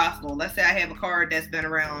easy as possible. Let's say I have a card that's been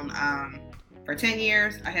around for 10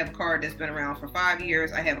 years. I have a card that's been around for 5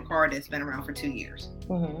 years. I have a card that's been around for 2 years.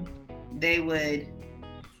 They would...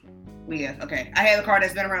 I had a card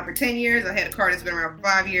that's been around for 10 years. I had a card that's been around for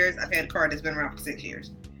 5 years. I've had a card that's been around for 6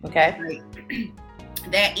 years. Okay. Right.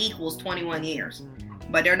 That equals 21 years.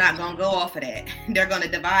 But they're not going to go off of that. They're going to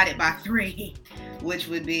divide it by 3, which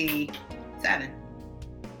would be 7.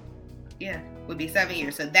 Yeah, would be 7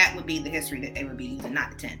 years. So that would be the history that they would be using,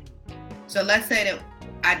 not the 10. So let's say that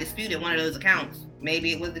I disputed one of those accounts.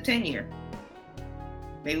 Maybe it was the 10 year.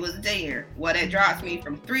 Maybe it was the 10 year. Well, that drops me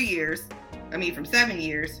from 7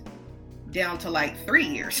 years down to like 3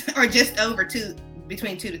 years, or just over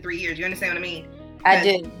between 2 to 3 years. You understand what I mean? I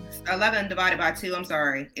did. 11 divided by 2, I'm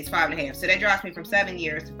sorry, it's 5.5. So that drops me from 7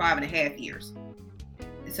 years to 5.5 years.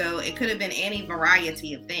 So it could have been any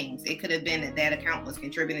variety of things. It could have been that account was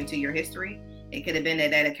contributing to your history. It could have been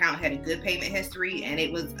that account had a good payment history and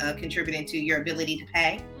it was contributing to your ability to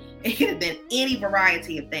pay. It could have been any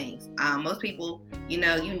variety of things. Most people, you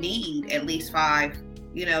need at least 5.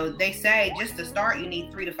 They say just to start, you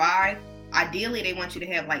need 3 to 5. Ideally, they want you to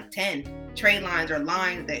have like 10 trade lines or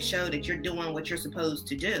lines that show that you're doing what you're supposed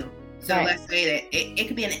to do. So let's say that it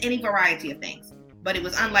could be in any variety of things, but it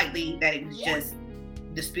was unlikely that it was just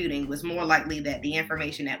disputing. It was more likely that the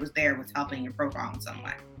information that was there was helping your profile in some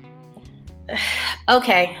way.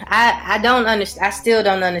 Okay, I don't understand. I still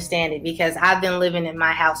don't understand it because I've been living in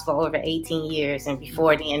my house for over 18 years, and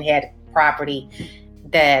before then had property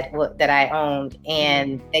that I owned,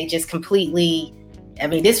 and they just completely. I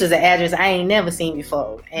mean, this was an address I ain't never seen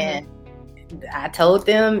before, and I told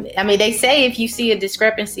them. I mean, they say if you see a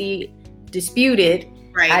discrepancy disputed,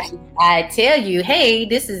 right? I tell you, hey,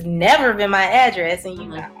 this has never been my address, and you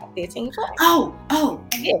got 15 foot. Oh,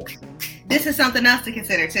 yeah. This is something else to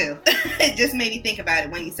consider too. It just made me think about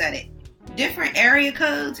it when you said it. Different area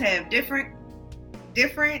codes have different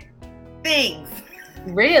things.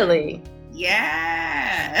 Really?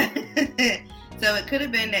 Yeah. So it could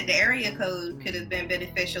have been that the area code could have been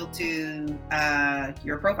beneficial to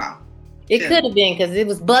your profile. It could have been because it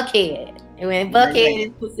was Buckhead. And when Buckhead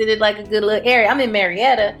is considered like a good little area, I'm in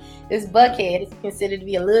Marietta. It's Buckhead. It's considered to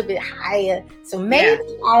be a little bit higher. So maybe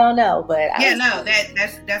I don't know, but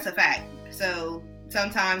that's a fact. So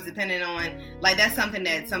sometimes, depending on that's something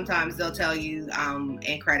that sometimes they'll tell you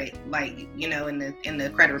in credit, in the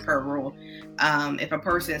credit repair rule, if a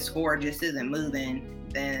person's score just isn't moving,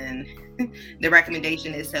 then the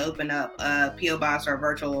recommendation is to open up a PO box or a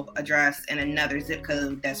virtual address in another zip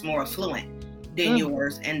code that's more affluent than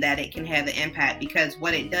yours, and that it can have an impact because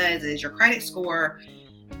what it does is your credit score.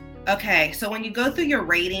 Okay, so when you go through your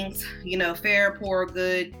ratings, fair, poor,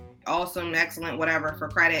 good, awesome, excellent, whatever for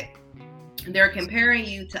credit, they're comparing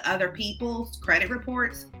you to other people's credit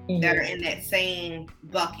reports that are in that same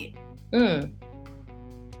bucket.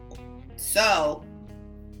 So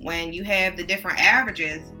when you have the different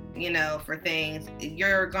averages, for things,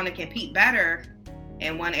 you're going to compete better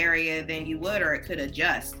in one area than you would, or it could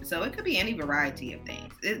adjust. So it could be any variety of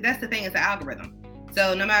things. That's the thing, it's the algorithm.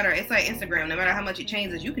 So it's like Instagram, no matter how much it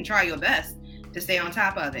changes, you can try your best to stay on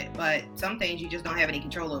top of it. But some things you just don't have any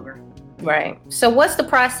control over. Right. So what's the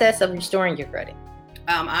process of restoring your credit?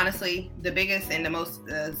 Honestly, the biggest and the most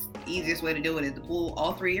easiest way to do it is to pull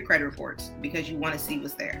all 3 of your credit reports because you want to see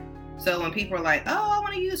what's there. So when people are like, oh, I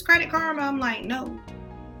want to use Credit Karma, I'm like, no.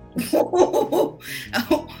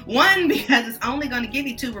 One, because it's only going to give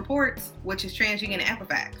you 2 reports, which is TransUnion and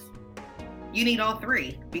Equifax. You need all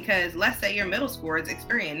 3 because let's say your middle score is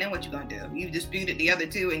Experian, then what you going to do? You've disputed the other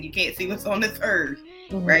 2 and you can't see what's on the 3rd,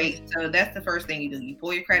 right? So that's the first thing you do. You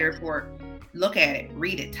pull your credit report, look at it,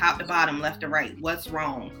 read it top to bottom, left to right. What's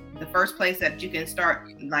wrong? The first place that you can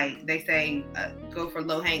start, like they say, go for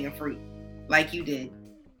low-hanging fruit, like you did.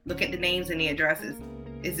 Look at the names and the addresses.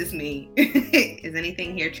 Is this me? Is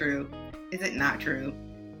anything here true? Is it not true?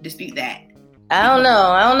 Dispute that. I don't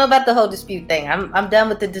know. I don't know about the whole dispute thing. I'm done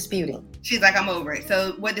with the disputing. She's like, I'm over it.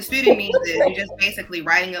 So what disputing means is you're just basically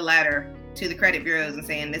writing a letter to the credit bureaus and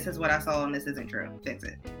saying, this is what I saw and this isn't true. Fix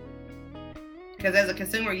it. Because as a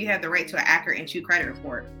consumer, you have the right to an accurate and true credit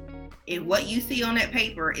report. If what you see on that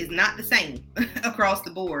paper is not the same across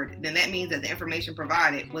the board, then that means that the information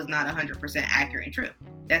provided was not 100% accurate and true.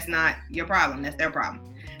 That's not your problem. That's their problem.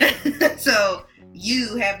 So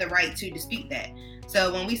you have the right to dispute that.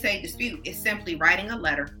 So when we say dispute, it's simply writing a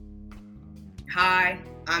letter. Hi,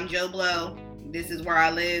 I'm Joe Blow. This is where I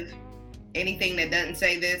live. Anything that doesn't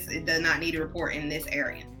say this, it does not need a report in this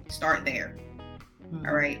area. Start there.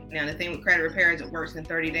 All right. Now, the thing with credit repair is it works in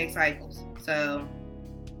 30-day cycles. So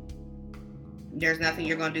there's nothing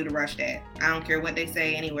you're going to do to rush that. I don't care what they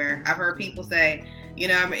say anywhere. I've heard people say, when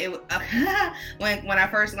I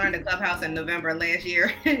first learned the Clubhouse in November last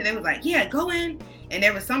year, they was like, yeah, go in. And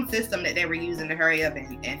there was some system that they were using to hurry up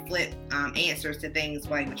and flip answers to things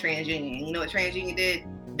like with TransUnion. And you know what TransUnion did?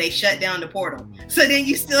 They shut down the portal. So then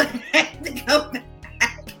you still have to go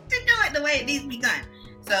back to do it the way it needs to be done.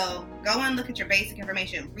 So go and look at your basic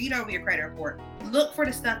information. Read over your credit report. Look for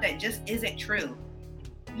the stuff that just isn't true.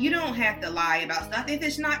 You don't have to lie about stuff. If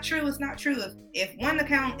it's not true, it's not true. If you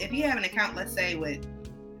have an account, let's say with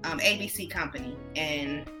ABC Company,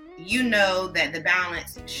 and you know that the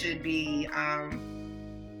balance should be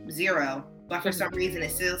 $0, but for some reason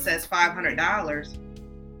it still says $500,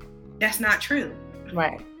 that's not true.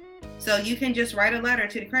 Right. So you can just write a letter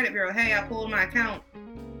to the credit bureau. Hey, I pulled my account,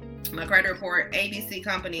 my credit report, ABC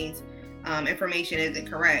Company's information isn't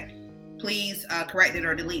correct. Please correct it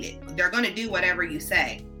or delete it. They're going to do whatever you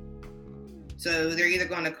say. So they're either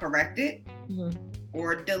going to correct it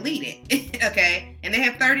or delete it. Okay, and they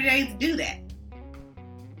have 30 days to do that.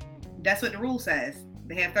 That's what the rule says.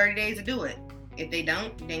 They have 30 days to do it. If they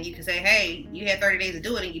don't, then you can say, hey, you had 30 days to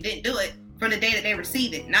do it and you didn't do it from the day that they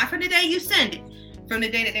receive it. Not from the day you send it, from the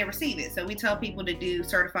day that they receive it. So we tell people to do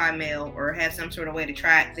certified mail or have some sort of way to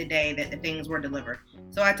track the day that the things were delivered.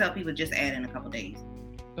 So I tell people just add in a couple days.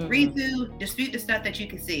 Read through, dispute the stuff that you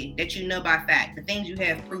can see, that you know by fact, the things you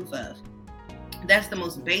have proof of. That's the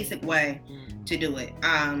most basic way to do it.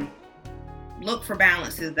 Look for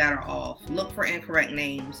balances that are off. Look for incorrect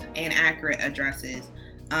names, inaccurate addresses.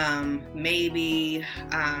 Maybe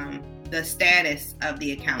the status of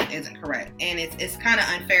the account isn't correct. And it's kind of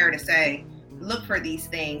unfair to say, look for these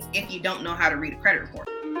things if you don't know how to read a credit report.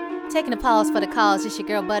 Taking a pause for the cause. It's your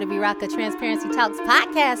girl, Buddy B. Rocker, Transparency Talks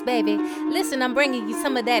podcast, baby. Listen, I'm bringing you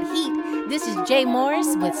some of that heat. This is Jay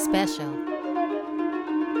Morris with Special.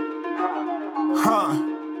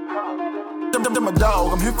 I'm a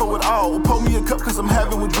dog, I'm here for it all. Pour me a cup cause I'm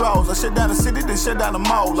having withdrawals. I shut down the city, then shut down the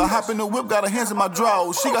mall. I hop in the whip, got her hands in my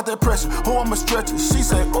drawers. She got that pressure, oh, I'm a stretcher. She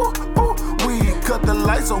say, ooh, ooh, we cut the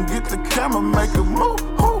lights on, get the camera, make a move,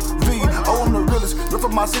 ooh, V. Oh, I'm the realest. Rip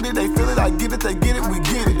up my city, they feel it, I get it, they get it, we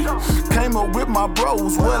get it. Came up with my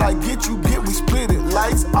bros, what I get, you get, we split it.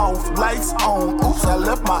 Lights off, lights on. Oops, I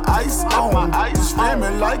left my ice on. Just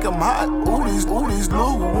flaming like I'm hot. Ooh, these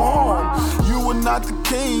lukewarm. You are not the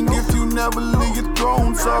king if you never leave your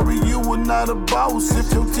throne. Sorry, you are not a boss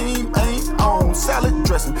if your team ain't on. Salad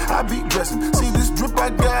dressing, I be dressing. See this drip I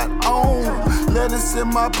got on. Lettuce in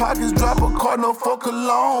my pockets, drop a cardinal for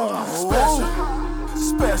cologne.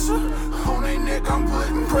 Special. On they neck, I'm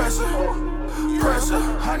putting pressure.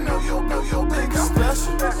 I know you think I'm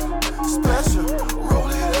special. Roll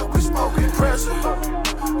it up, we smoking pressure.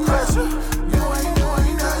 You ain't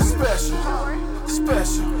nothing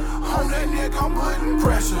special. On that neck, I'm putting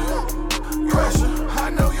pressure. I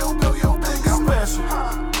know you think I'm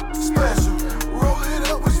special. Roll it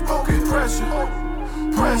up, we smoking pressure.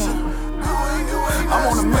 I'm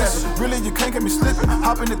on a mission, really you can't get me slipping.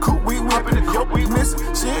 Hop in the coupe, we whipping, yo, we missing.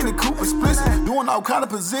 She in the coupe, explicit, doing all kind of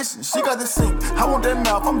positions. She got the sink, I want that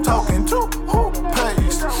mouth, I'm talking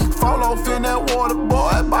toothpaste. Fall off in that water,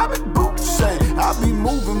 boy, Bobby Boucher. I be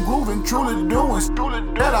moving, grooving, truly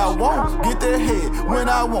doing that I want. Get that head when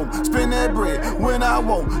I want, spend that bread when I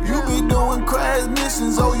want. You be doing crash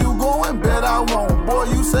missions, oh you going, bet I won't. Boy,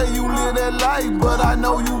 you say you live that life, but I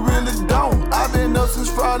know you really don't. I've been up since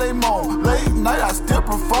Friday morning, late night I still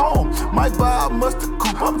perform. Might buy a mustard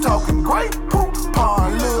coupe, I'm talking great poop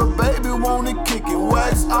pond. Little baby wanna kick it,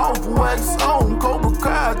 wax off, wax on. Cobra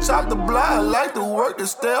Kai, chop the blind, like the work that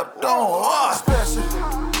stepped on.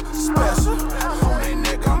 Special, on their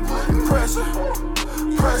neck I'm putting pressure.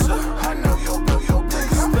 I know you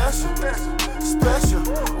think I'm special.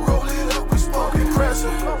 Roll it up, we smoking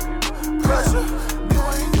pressure. You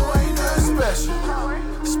ain't nothing special.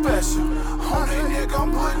 On their neck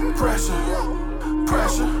I'm putting pressure.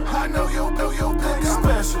 I know you think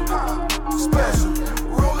I'm special.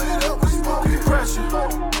 Roll it up, we smoking pressure.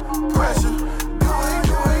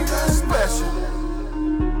 You ain't nothing special.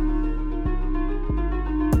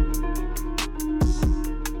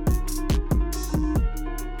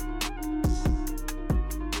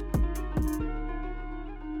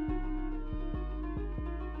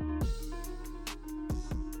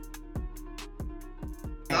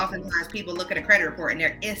 Oftentimes people look at a credit report and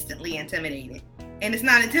they're instantly intimidated. And it's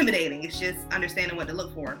not intimidating, it's just understanding what to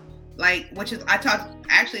look for. Like, which is, I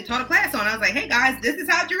actually taught a class on. I was like, hey guys, this is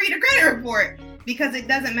how to read a credit report. Because it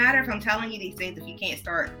doesn't matter if I'm telling you these things if you can't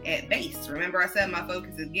start at base. Remember I said my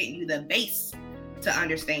focus is getting you the base to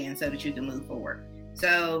understand so that you can move forward.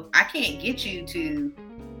 So I can't get you to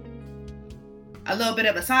a little bit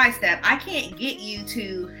of a sidestep. I can't get you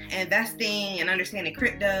to investing and understanding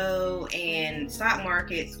crypto and stock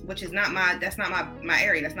markets, which is that's not my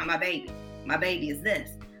area. That's not my baby. My baby is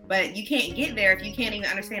this. But you can't get there if you can't even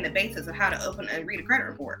understand the basics of how to open and read a credit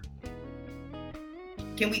report.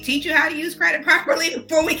 Can we teach you how to use credit properly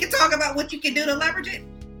before we can talk about what you can do to leverage it?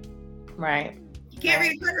 Right. You can't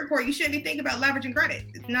read a credit report. You shouldn't be thinking about leveraging credit.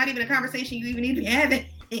 It's not even a conversation you even need to be having.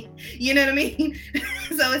 You know what I mean?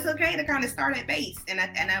 So it's okay to kind of start at base. And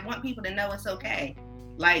I want people to know it's okay.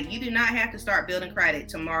 Like, you do not have to start building credit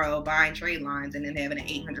tomorrow, buying trade lines, and then having an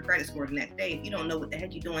 800 credit score the next day if you don't know what the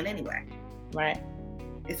heck you're doing anyway. Right.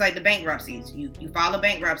 It's like the bankruptcies. You file a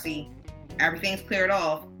bankruptcy, everything's cleared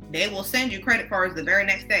off. They will send you credit cards the very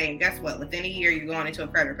next day. And guess what? Within a year, you're going into a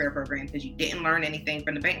credit repair program because you didn't learn anything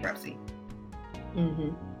from the bankruptcy.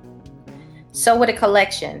 Mm-hmm. So with a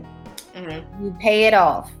collection, you pay it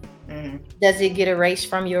off. Does it get erased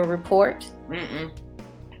from your report?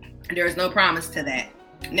 There's no promise to that.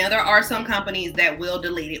 Now, there are some companies that will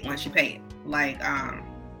delete it once you pay it. Like,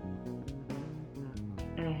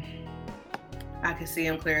 I can see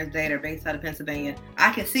them clear as day. They're based out of Pennsylvania.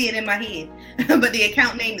 I can see it in my head, but the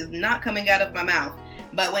account name is not coming out of my mouth.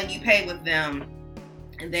 But when you pay with them,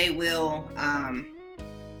 they will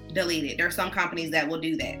delete it. There are some companies that will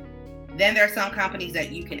do that. Then there are some companies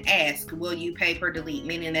that you can ask, will you pay per delete?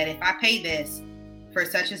 Meaning that if I pay this for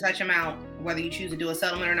such and such amount, whether you choose to do a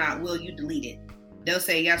settlement or not, will you delete it? They'll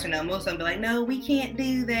say yes or no. Most of them be like, no, we can't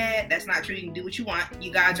do that. That's not true. You can do what you want.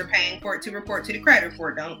 You guys are paying for it to report to the credit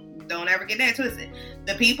report. Don't ever get that twisted.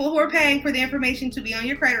 The people who are paying for the information to be on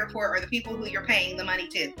your credit report are the people who you're paying the money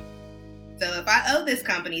to. So if I owe this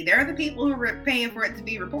company, they're the people who are paying for it to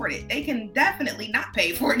be reported. They can definitely not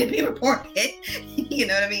pay for it to be reported. You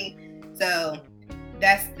know what I mean? So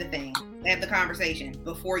that's the thing. Have the conversation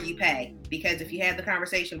before you pay. Because if you have the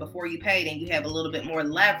conversation before you pay, then you have a little bit more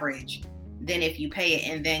leverage than if you pay it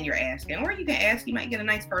and then you're asking. Or you can ask, you might get a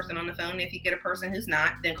nice person on the phone. If you get a person who's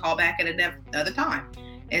not, then call back at another time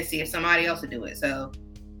and see if somebody else will do it. So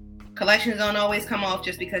collections don't always come off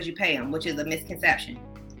just because you pay them, which is a misconception.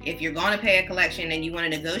 If you're going to pay a collection and you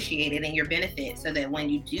want to negotiate it in your benefit so that when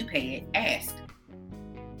you do pay it, ask.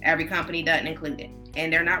 Every company doesn't include it.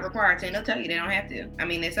 And they're not required to, and they'll tell you they don't have to. I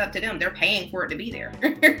mean, it's up to them. They're paying for it to be there,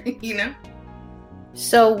 you know?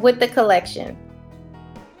 So with the collection,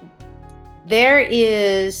 there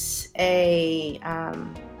is a,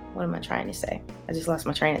 what am I trying to say? I just lost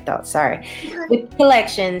my train of thought. Sorry. With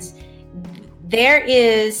collections, there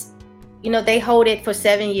is, they hold it for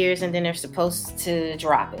 7 years and then they're supposed to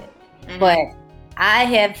drop it. Mm-hmm. But I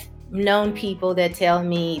have known people that tell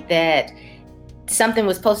me that something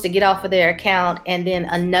was supposed to get off of their account and then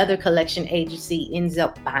another collection agency ends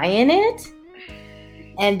up buying it.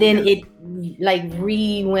 And then it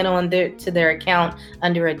went on to their account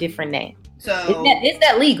under a different name. So is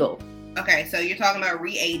that legal? Okay, so you're talking about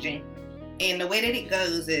re-aging. And the way that it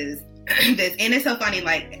goes is this, and it's so funny,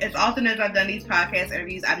 like as often as I've done these podcast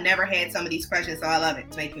interviews, I've never had some of these questions, so I love it.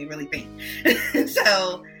 It's making me really think.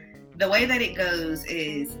 So the way that it goes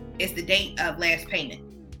is it's the date of last payment.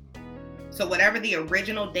 So whatever the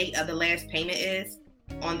original date of the last payment is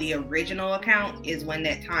on the original account is when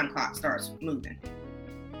that time clock starts moving.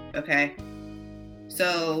 Okay.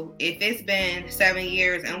 So if it's been 7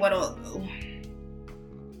 years and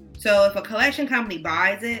so if a collection company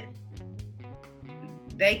buys it,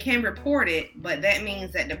 they can report it, but that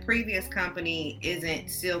means that the previous company isn't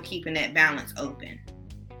still keeping that balance open.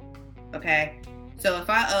 Okay. So if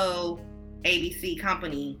I owe ABC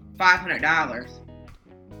company $500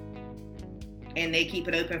 and they keep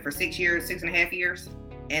it open for 6 years, 6.5 years,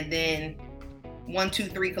 and then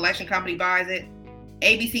 123 collection company buys it,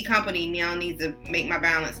 ABC company now needs to make my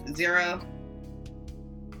balance 0.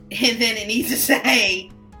 And then it needs to say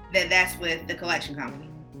that that's with the collection company.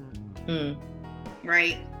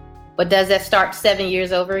 Right? But does that start 7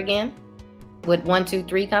 years over again with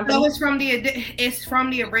 123 company? So it's from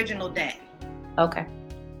the original debt. Okay.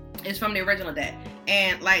 It's from the original debt.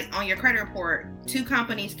 And like on your credit report, 2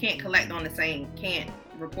 companies can't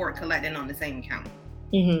report collecting on the same account.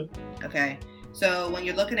 Mm-hmm. Okay. So when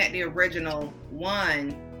you're looking at the original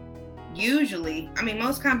one, usually, I mean,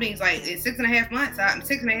 most companies, like in 6.5 months,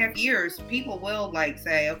 6.5 years, people will like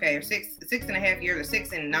say, okay, or 6.5 years or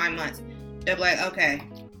 6 and 9 months. They'll be like, okay.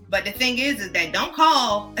 But the thing is that don't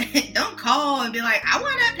call and be like, I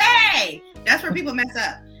want to pay. That's where people mess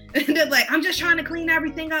up. They're like, I'm just trying to clean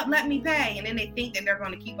everything up. Let me pay. And then they think that they're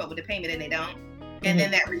going to keep up with the payment and they don't. And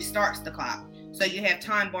then that restarts the clock. So you have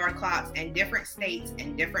time barred clocks, and different states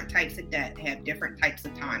and different types of debt have different types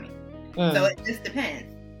of timing. So it just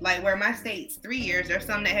depends. Like where my state's 3 years, there's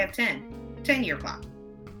some that have 10-year clock.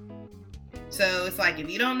 So it's like, if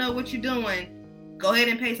you don't know what you're doing, go ahead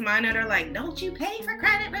and pay somebody. They're like, don't you pay for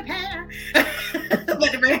credit repair?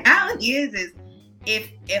 But the reality is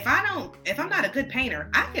if I'm not a good painter,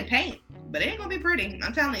 I can paint, but it ain't gonna be pretty.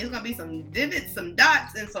 I'm telling you, it's gonna be some divots, some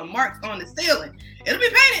dots, and some marks on the ceiling. It'll be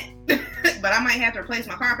painted, but I might have to replace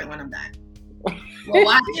my carpet when I'm done. Well,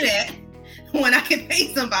 why do that when I can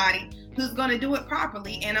pay somebody who's gonna do it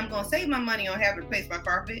properly, and I'm gonna save my money on having to replace my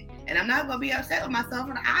carpet, and I'm not gonna be upset with myself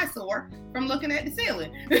with an eyesore from looking at the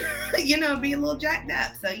ceiling. Be a little jacked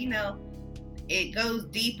up. So it goes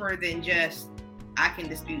deeper than just I can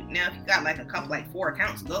dispute. Now, if you got like a couple, like 4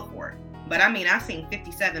 accounts, go for it. But I mean, I've seen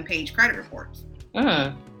 57-page credit reports.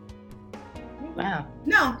 Wow.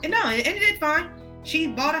 No, it did fine. She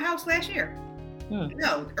bought a house last year.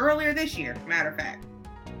 No, earlier this year, matter of fact.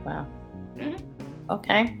 Wow.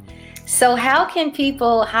 Okay. So how can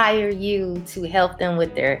people hire you to help them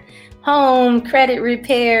with their home, credit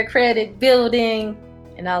repair, credit building,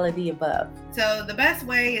 and all of the above? So the best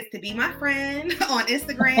way is to be my friend on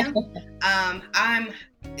Instagram.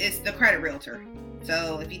 It's the Credit Realtor.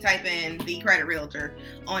 So if you type in the Credit Realtor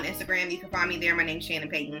on Instagram, you can find me there. My name's Shannon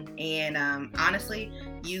Payton. And honestly,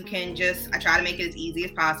 you can I try to make it as easy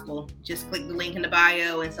as possible. Just click the link in the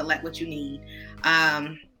bio and select what you need.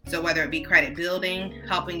 So whether it be credit building,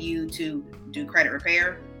 helping you to do credit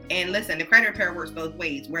repair. And listen, the credit repair works both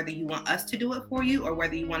ways, whether you want us to do it for you or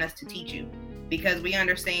whether you want us to teach you. Because we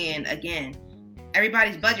understand, again,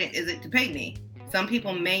 everybody's budget isn't to pay me. Some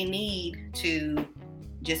people may need to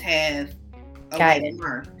just have a way to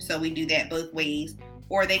learn. So we do that both ways.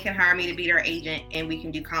 Or they can hire me to be their agent and we can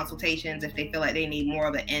do consultations if they feel like they need more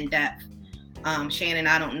of an in-depth, Shannon,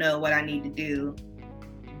 I don't know what I need to do.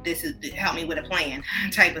 This is help me with a plan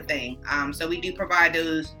type of thing. So we do provide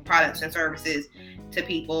those products and services to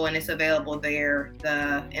people, and it's available there.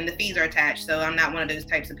 And the fees are attached. So I'm not one of those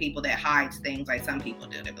types of people that hides things like some people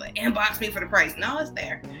do. They'll be like, inbox me for the price. No, it's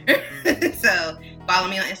there. So follow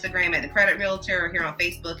me on Instagram at The Credit Realtor, or here on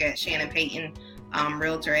Facebook at Shannon Payton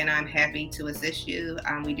Realtor, and I'm happy to assist you.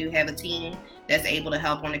 We do have a team that's able to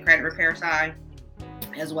help on the credit repair side,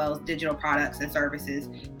 as well as digital products and services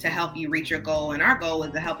to help you reach your goal. And our goal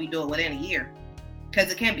is to help you do it within a year,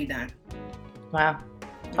 because it can be done. Wow.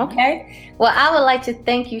 Okay. Well, I would like to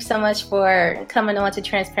thank you so much for coming on to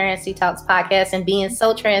Transparency Talks podcast and being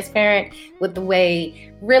so transparent with the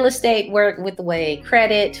way real estate work, with the way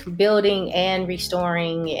credit building and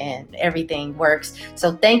restoring and everything works.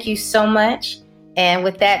 So thank you so much. And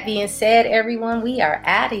with that being said, everyone, we are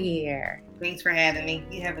out of here. Thanks for having me.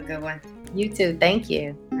 You have a good one. You too. Thank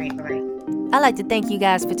you. Great. Bye-bye. I'd like to thank you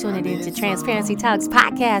guys for tuning in to Transparency Talks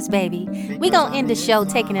podcast, baby. We gonna end the show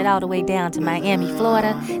taking it all the way down to Miami,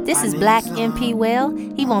 Florida. This is Black MP Well.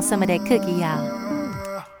 He wants some of that cookie,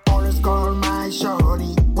 y'all. Always call my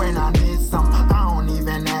shorty when I need some. I don't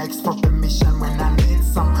even ask for permission when I need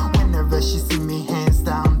some. Whenever she see me hands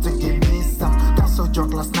down to give me some. Got so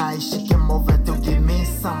drunk last night she came over to give me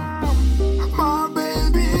some. My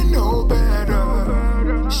baby know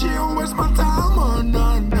better. She always my time on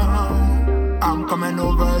I'm coming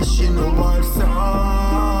over, she know what's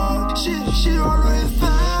up. She always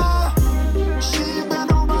there. She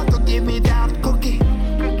been over to give me that cookie.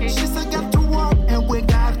 She said get to work and we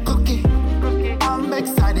got cookie. I'm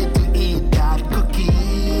excited to eat that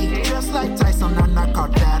cookie. Just like Tyson and I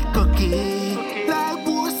cut that cookie. Like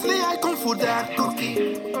Bruce Lee, I kung fu that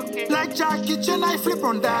cookie. Like Jackie Chan, I flip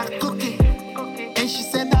on that cookie. And she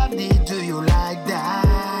said, Daddy, do you like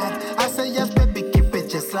that? I said, yes, baby, keep it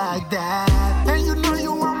just like that. And you know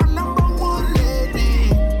you are my number one lady.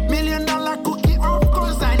 $1 million cookie, of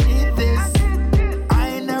course I need this. I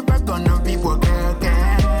ain't never gonna be broke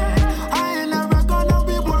again. I ain't never gonna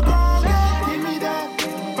be broke again. Give me that.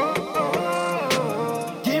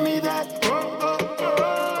 Give me that.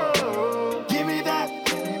 Give me that.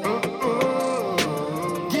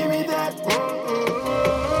 Give me that.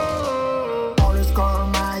 Always call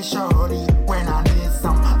my shorty when I need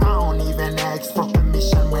some. I don't even ask for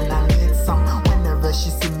permission when I need some. Whenever she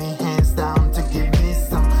see me hands down to give me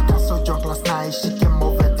some. Got so drunk last night she came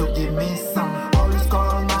over to give me some. Always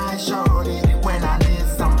call my shorty when I need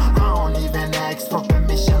some. I don't even ask for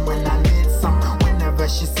permission when I need some. Whenever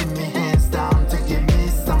she see me hands down to give me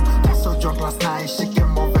some. Got so drunk last night she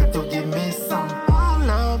came over to give me some. I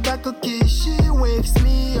love that cookie, she wakes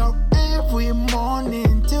me up every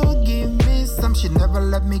morning to give me some. She never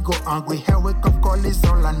let me go hungry. Her wake up call is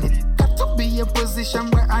all I need. Got to be a position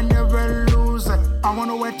where I never lose. I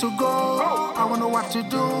wanna where to go, I wanna what to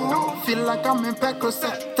do. Feel like I'm in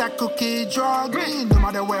Percocet. That cookie drug me. No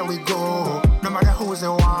matter where we go, no matter who's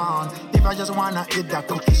the one. If I just wanna eat that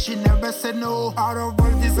cookie, she never said no. Out of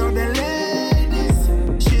all these other ladies,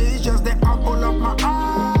 she's just the apple of my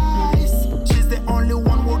eyes. She's the only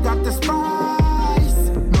one who got the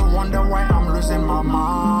spice. No wonder why I'm losing my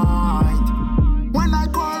mind. When I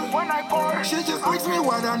call, she just asks me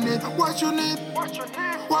what I need. What you need?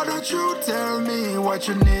 Why don't you tell me what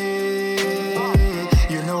you need?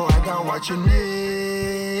 You know I got what you need.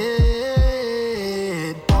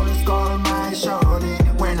 Always call my shorty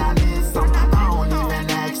when I need some. I don't even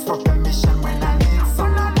ask for permission when I need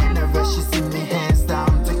some. Whenever she see me hands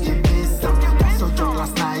down to give me some. Got so drunk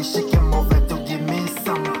last night she came over to give me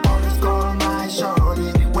some. Always call my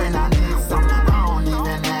shorty when I need some. I don't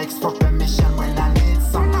even ask for permission when I need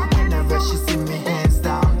some. Whenever she see me hands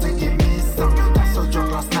down to give me some. Got so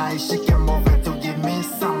drunk last night she came over to give me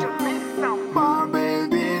some. My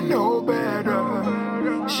baby know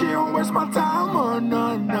better. She always my time on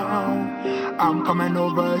no. I'm coming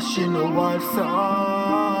over, she know what's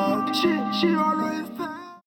up. She already